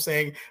 You know what I'm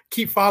saying?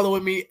 Keep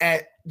following me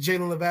at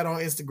Jaelin Livatt on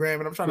Instagram.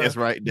 And I'm trying to That's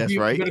right. Be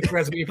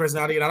a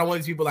personality. And I don't want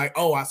these people like,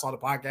 oh, I saw the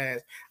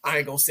podcast. I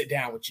ain't going to sit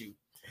down with you.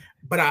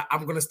 But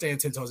I'm going to stand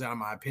 10 toes down on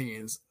my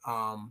opinions.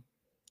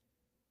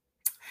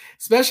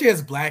 Especially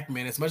as Black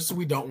men, as much as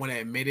we don't want to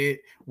admit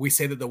it, we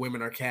say that the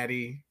women are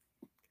catty.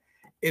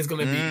 It's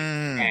going to be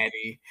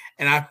catty.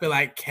 And I feel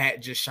like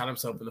Katt just shot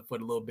himself in the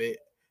foot a little bit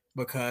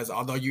because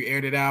although you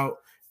aired it out,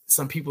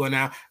 some people are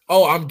now,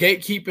 oh, I'm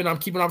gatekeeping, I'm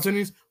keeping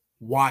opportunities.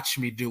 Watch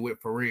me do it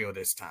for real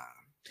this time.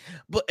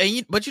 But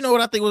you know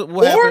what I think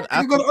what happened?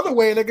 Or you go the other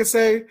way and they can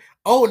say,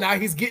 oh, now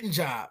he's getting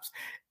jobs.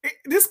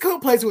 This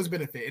could play to his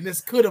benefit, and this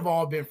could have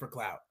all been for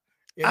clout.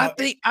 You know, I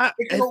think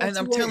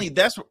I'm telling you,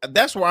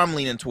 that's where I'm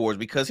leaning towards,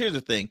 because here's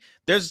the thing.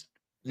 There's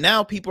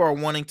now people are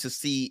wanting to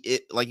see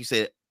it, like you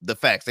said, the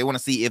facts. They want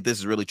to see if this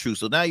is really true.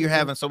 So now you're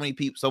having so many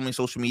people, so many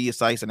social media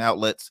sites and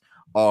outlets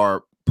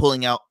are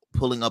pulling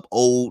up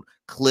old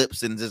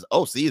clips and just,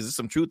 oh, see, is this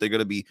some truth? They're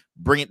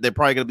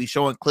probably gonna be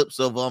showing clips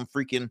of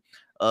freaking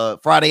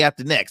Friday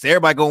After Next.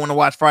 Everybody going to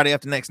watch Friday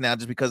After Next now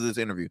just because of this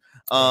interview.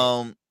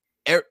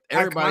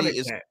 Everybody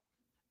is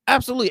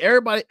absolutely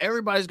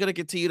everybody's gonna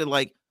continue to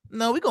like,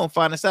 no, we're gonna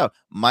find this out.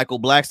 Michael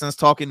Blackston's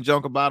talking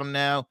junk about him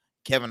now.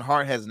 Kevin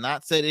Hart has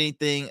not said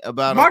anything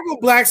about Michael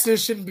Blackston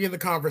shouldn't be in the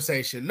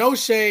conversation. No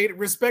shade,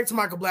 respect to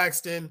Michael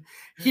Blackston.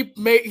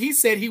 He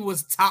said he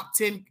was top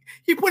 10.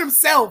 He put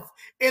himself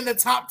in the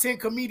top 10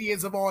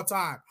 comedians of all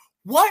time.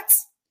 What?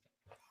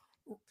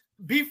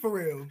 Be for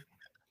real.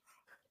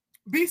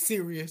 Be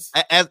serious.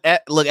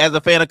 Look, as a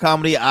fan of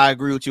comedy, I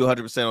agree with you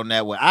 100% on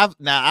that one.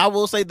 I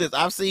will say this: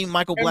 I've seen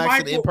Michael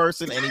Blackston in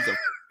person, and he's a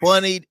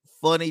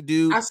funny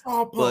dude. I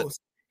saw a post.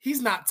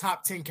 He's not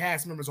top 10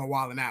 cast members on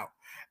Wildin' Out.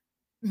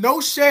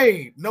 No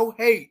shade, no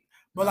hate,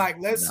 but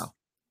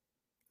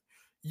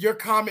your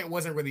comment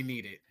wasn't really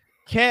needed.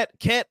 Katt,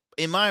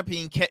 in my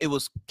opinion,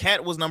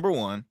 Katt was number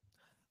one.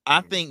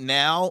 I think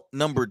now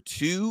number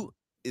two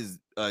is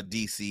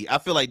DC. I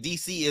feel like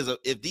DC is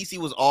if DC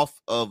was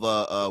off of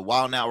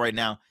Wild Out right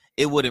now,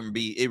 it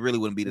really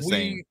wouldn't be the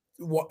same.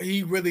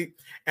 He really,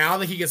 and I don't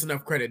think he gets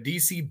enough credit.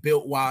 DC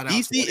built Wild Out.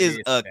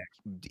 DC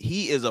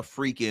he is a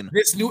freaking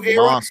this new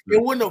monster. Era.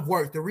 It wouldn't have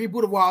worked. The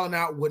reboot of Wild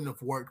Out wouldn't have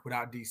worked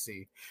without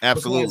DC.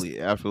 Absolutely.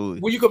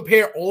 When you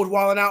compare old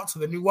Wild Out to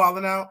the new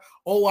Wild Out,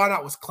 old Wild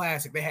Out was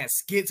classic. They had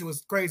skits. It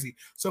was crazy.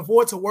 So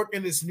for it to work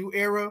in this new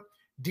era,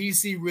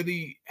 DC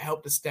really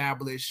helped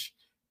establish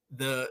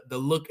the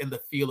look and the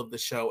feel of the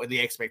show and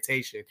the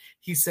expectation.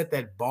 He set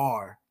that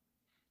bar.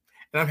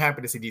 And I'm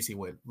happy to see DC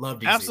win.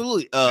 Love DC.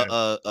 Absolutely.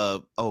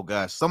 Oh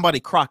gosh,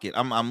 somebody Crockett.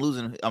 I'm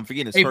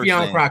forgetting his first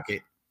name.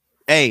 Crockett.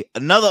 Hey,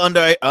 another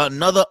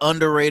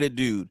underrated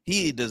dude.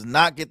 He does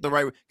not get the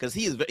right because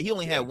he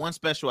only had one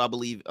special, I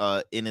believe,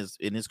 in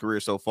his career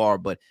so far,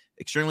 but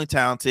extremely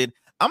talented.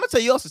 I'm gonna tell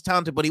you else is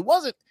talented, but he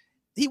wasn't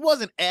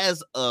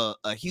as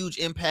a huge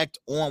impact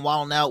on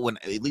Wild Out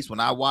at least when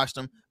I watched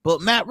him.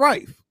 But Matt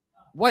Rife.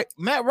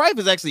 Matt Rife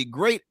is actually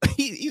great.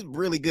 He's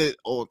really good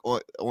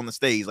on the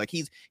stage. Like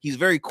he's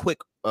very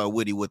quick,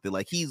 witty with it.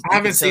 Like I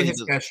haven't seen his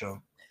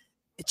special.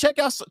 Check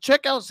out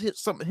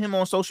him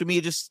on social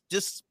media.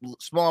 Just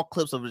small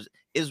clips of it.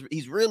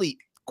 He's really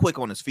quick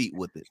on his feet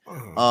with it.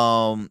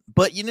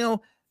 But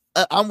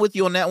I'm with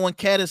you on that one.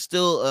 Katt is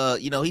still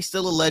he's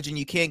still a legend.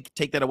 You can't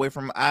take that away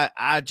from him.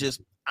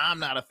 I'm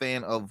not a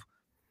fan of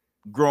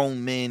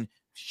grown men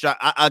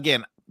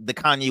again. The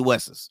Kanye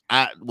Wests.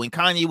 When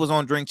Kanye was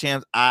on Drink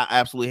Champs, I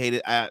absolutely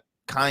hated it.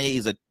 Kanye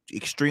is an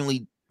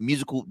extremely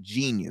musical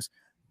genius.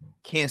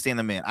 Can't stand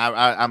the man.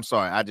 I'm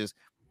sorry.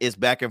 It's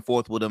back and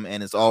forth with him,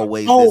 and it's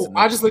always.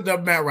 I just looked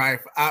up Matt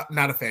Rife. I'm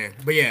not a fan,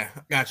 but yeah,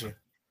 got you.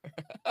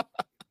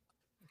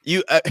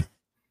 You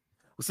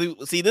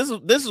see this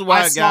is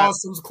why I saw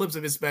some clips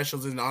of his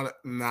specials and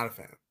not a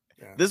fan.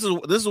 Yeah. This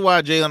is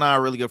why Jaelin and I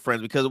are really good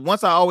friends, because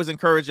once I always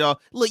encourage y'all,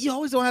 look, you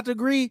always don't have to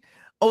agree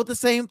with the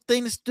same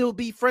thing to still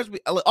be friends.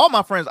 All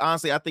my friends,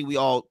 honestly, I think we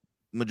all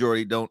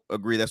majority don't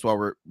agree. That's why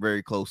we're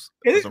very close.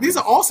 These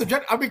are all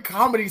subjective. I mean,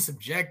 comedy is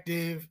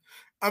subjective.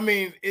 I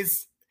mean,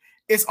 it's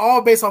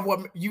all based on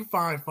what you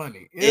find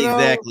funny.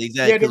 Exactly.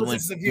 Yeah,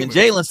 when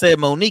Jaelin said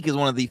Monique is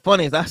one of the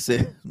funniest, I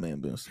said, man,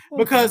 because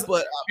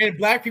and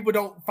black people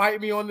don't fight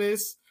me on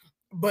this,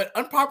 but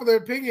unpopular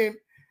opinion.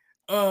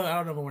 I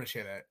don't know if I want to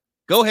share that.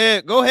 Go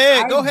ahead.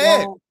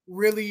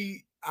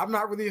 I'm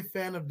not really a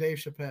fan of Dave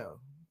Chappelle.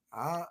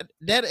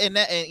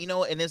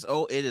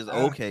 It is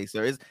okay,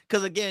 sir. It's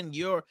because again,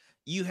 you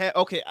have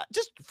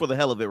just for the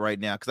hell of it right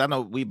now, because I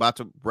know we about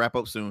to wrap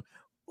up soon.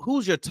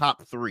 Who's your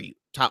top 3,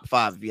 top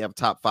 5? If you have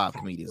top 5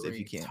 comedians, if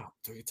you can. Top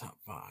 3, top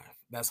 5.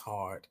 That's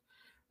hard.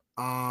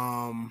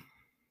 And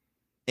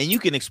you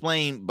can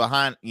explain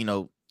behind.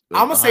 I'm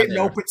gonna say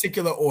no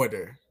particular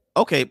order.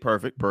 Okay,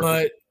 perfect.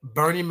 But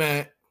Bernie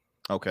Mac.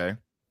 Okay.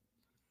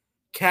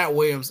 Katt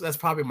Williams. That's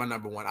probably my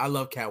number 1. I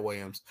love Katt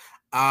Williams.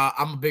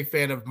 I'm a big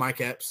fan of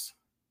Mike Epps.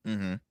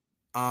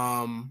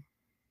 Mm-hmm.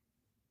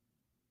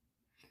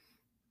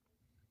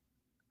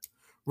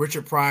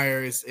 Richard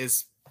Pryor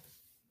is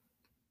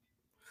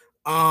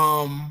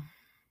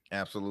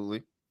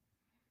absolutely.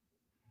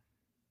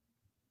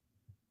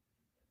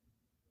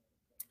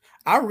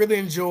 I really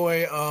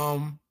enjoy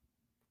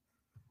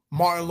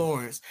Martin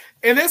Lawrence,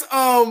 and there's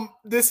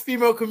this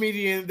female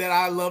comedian that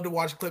I love to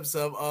watch clips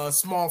of,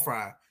 Small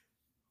Fry.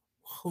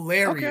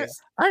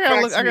 Hilarious. Okay.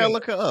 I gotta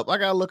look her up. I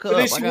gotta look her up.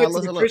 Then she went to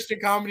the Christian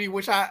comedy,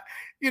 which I'm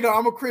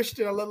a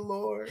Christian. I love the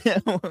Lord.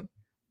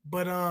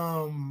 But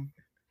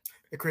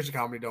the Christian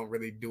comedy don't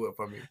really do it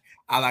for me.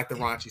 I like the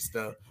raunchy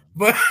stuff.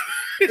 But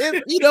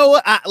you know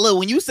what? Look,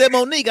 when you said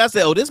Monique, I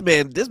said, "Oh, this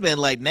man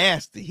like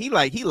nasty. He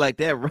like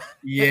that."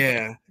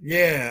 Yeah.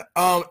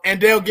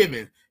 And Dale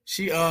Gibbons.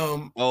 She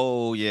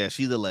oh yeah,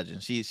 she's a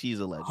legend.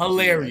 She's a legend.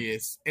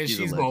 Hilarious, and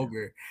she's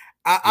vulgar.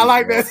 I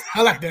like that.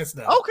 I like that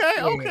stuff. Okay.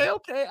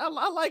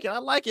 I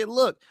like it.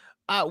 Look,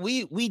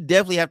 we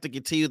definitely have to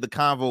continue the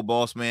convo,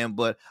 boss man.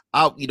 But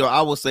I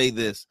will say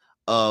this.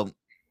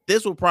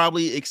 This will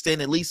probably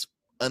extend at least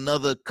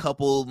another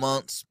couple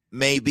months,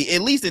 maybe at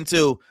least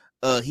until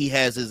he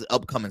has his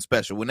upcoming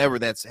special. Whenever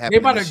that's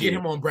happening, they better get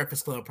him on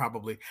Breakfast Club.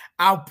 Probably,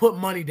 I'll put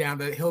money down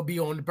that he'll be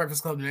on the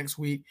Breakfast Club next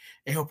week,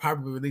 and he'll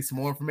probably release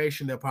more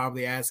information. They'll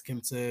probably ask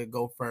him to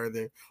go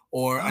further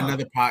or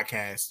another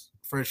podcast.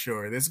 For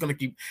sure.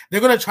 They're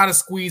gonna try to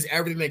squeeze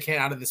everything they can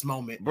out of this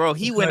moment. Bro,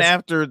 he went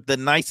after the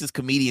nicest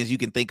comedians you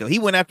can think of. He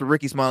went after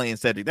Ricky Smiley and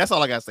Cedric. That's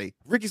all I gotta say.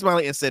 Ricky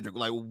Smiley and Cedric.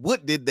 Like,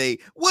 what did they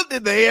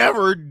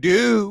ever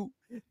do?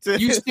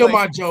 You steal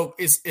my joke.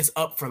 It's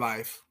up for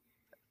life.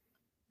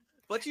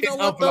 But you know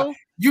what though?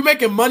 You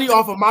making money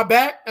off of my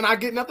back and I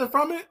get nothing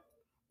from it?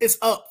 It's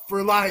up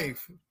for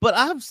life. But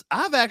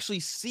I've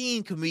actually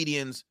seen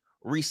comedians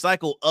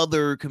recycle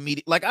other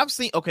comedians. Like I've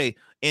seen,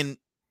 and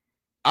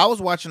I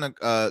was watching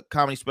a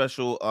comedy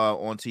special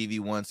on TV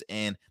once,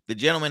 and the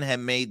gentleman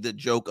had made the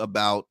joke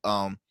about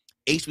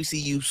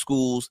HBCU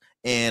schools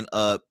and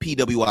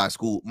PWI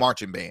school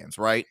marching bands,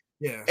 right?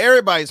 Yeah.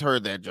 Everybody's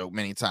heard that joke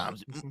many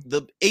times.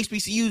 The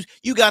HBCUs,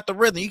 you got the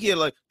rhythm. You hear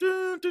like,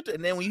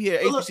 and then when you hear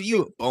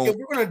HBCU, if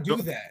we're gonna do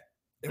that,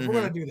 if we're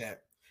gonna do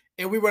that,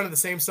 and we run in the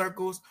same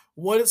circles,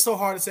 what is so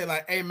hard to say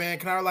like, hey man,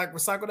 can I like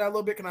recycle that a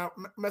little bit? Can I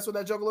mess with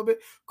that joke a little bit?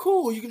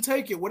 Cool, you can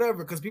take it,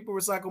 whatever, because people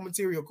recycle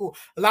material. Cool.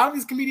 A lot of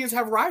these comedians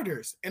have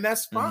writers, and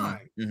that's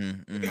fine. You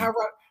can have,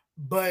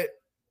 but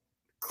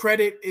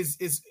credit is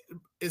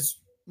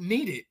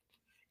needed.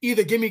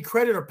 Either give me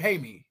credit or pay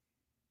me.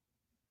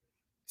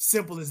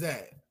 Simple as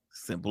that.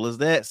 Simple as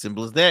that.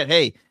 Simple as that.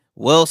 Hey,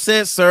 well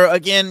said, sir.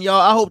 Again,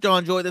 y'all, I hope y'all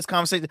enjoyed this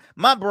conversation.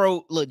 My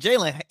bro, look,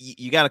 Jaelin,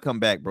 you got to come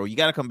back, bro. You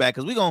got to come back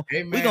because we're going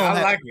to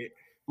like it.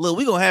 Look,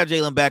 we're going to have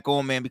Jaelin back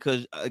on, man,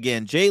 because,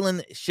 again,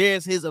 Jaelin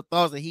shares his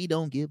thoughts that he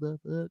don't give a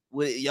fuck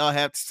what y'all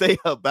have to say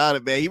about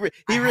it, man. He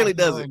really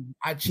doesn't.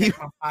 I check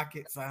my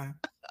pockets, son.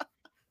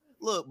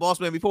 Look, boss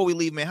man, before we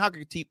leave, man, how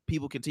can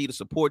people continue to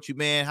support you,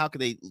 man? How can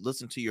they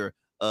listen to your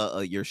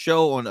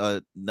show on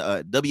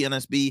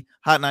WNSB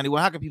Hot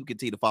 91? How can people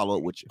continue to follow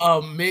up with you?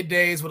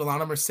 Middays with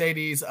Alana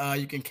Mercedes.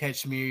 You can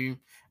catch me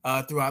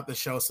throughout the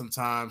show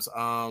sometimes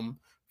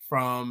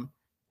from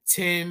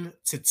 10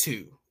 to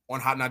 2 on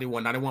Hot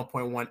 91,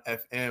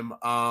 91.1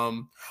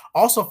 FM.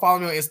 Also follow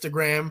me on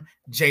Instagram,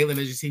 Jaelin,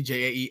 as you see,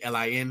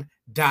 JAELIN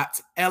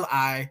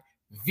 .LIVATT.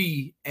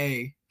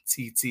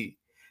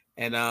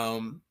 And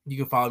you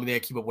can follow me there,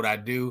 keep up what I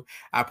do.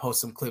 I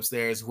post some clips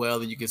there as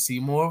well, and you can see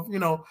more,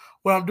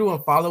 what I'm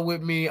doing. Follow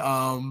with me.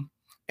 And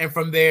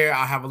from there,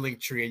 I have a link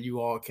tree, and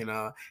you all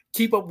can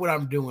keep up what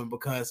I'm doing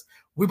because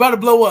we're about to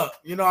blow up.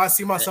 I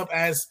see myself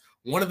as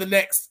one of the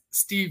next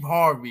Steve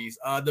Harveys,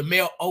 the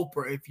male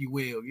Oprah, if you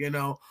will.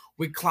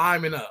 We're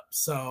climbing up.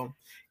 So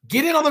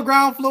get in on the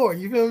ground floor.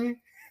 You feel me?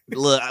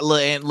 Look,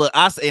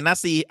 I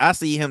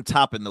see him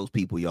topping those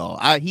people,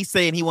 y'all. He's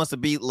saying he wants to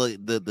be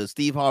the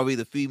Steve Harvey,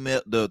 the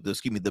female,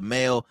 the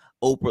male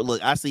Oprah.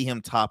 Look, I see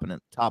him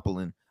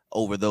toppling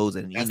over those,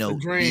 and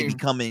he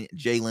becoming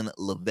Jaelin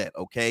Livatt.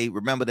 Okay,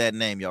 remember that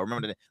name, y'all.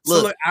 Remember that.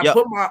 Look, I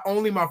put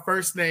my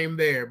first name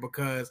there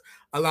because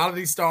a lot of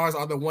these stars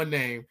are the one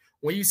name.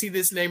 When you see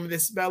this name and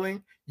this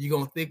spelling, you're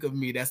going to think of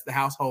me. That's the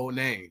household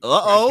name.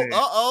 Go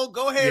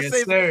ahead.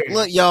 Yes, sir.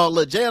 Look, y'all,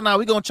 Jaelin and I,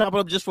 we're going to chop it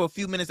up just for a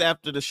few minutes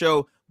after the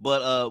show.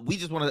 But we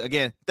just want to,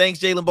 again, thanks,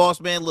 Jaelin,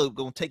 boss man. Look,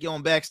 going to take you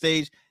on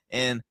backstage.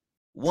 And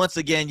once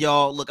again,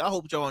 y'all, look, I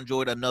hope y'all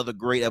enjoyed another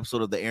great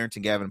episode of the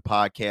Arrington Gavin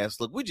podcast.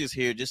 Look, we're just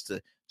here just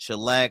to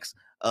chillax.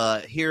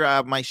 Here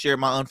I might share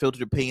my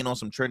unfiltered opinion on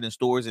some trending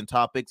stories and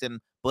topics.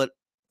 But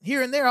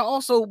here and there, I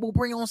also will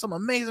bring on some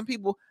amazing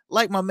people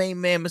like my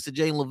main man, Mr.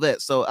 Jaelin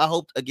Livatt. So I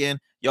hope, again,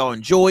 y'all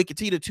enjoy.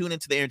 Continue to tune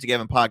into the Arrington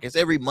Gavin podcast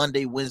every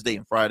Monday, Wednesday,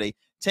 and Friday,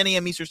 10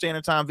 a.m. Eastern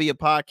Standard Time via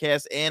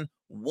podcast and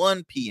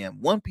 1 p.m.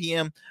 via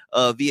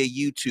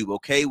YouTube.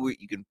 Okay,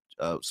 you can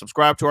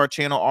subscribe to our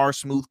channel, R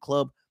Smooth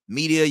Club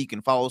Media. You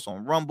can follow us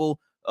on Rumble.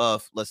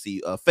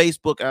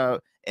 Facebook,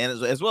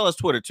 and as well as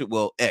Twitter too.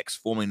 Well, X,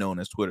 formerly known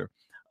as Twitter.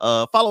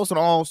 Follow us on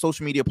all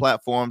social media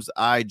platforms,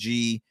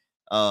 IG.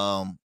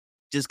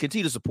 Just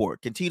continue to support.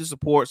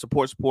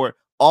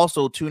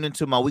 Also, tune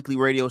into my weekly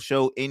radio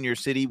show In Your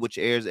City, which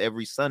airs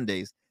every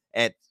Sundays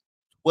at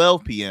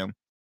 12 p.m.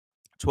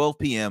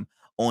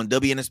 on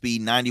WNSB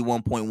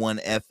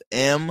 91.1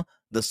 FM,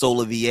 the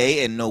Solar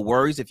VA. And no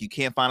worries, if you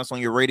can't find us on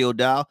your radio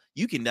dial,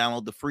 you can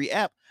download the free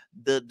app,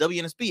 the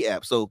WNSB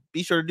app. So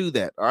be sure to do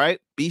that. All right,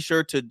 be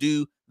sure to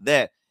do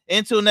that.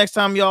 Until next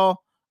time, y'all.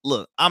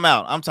 Look, I'm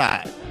out. I'm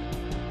tired.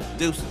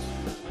 Deuces.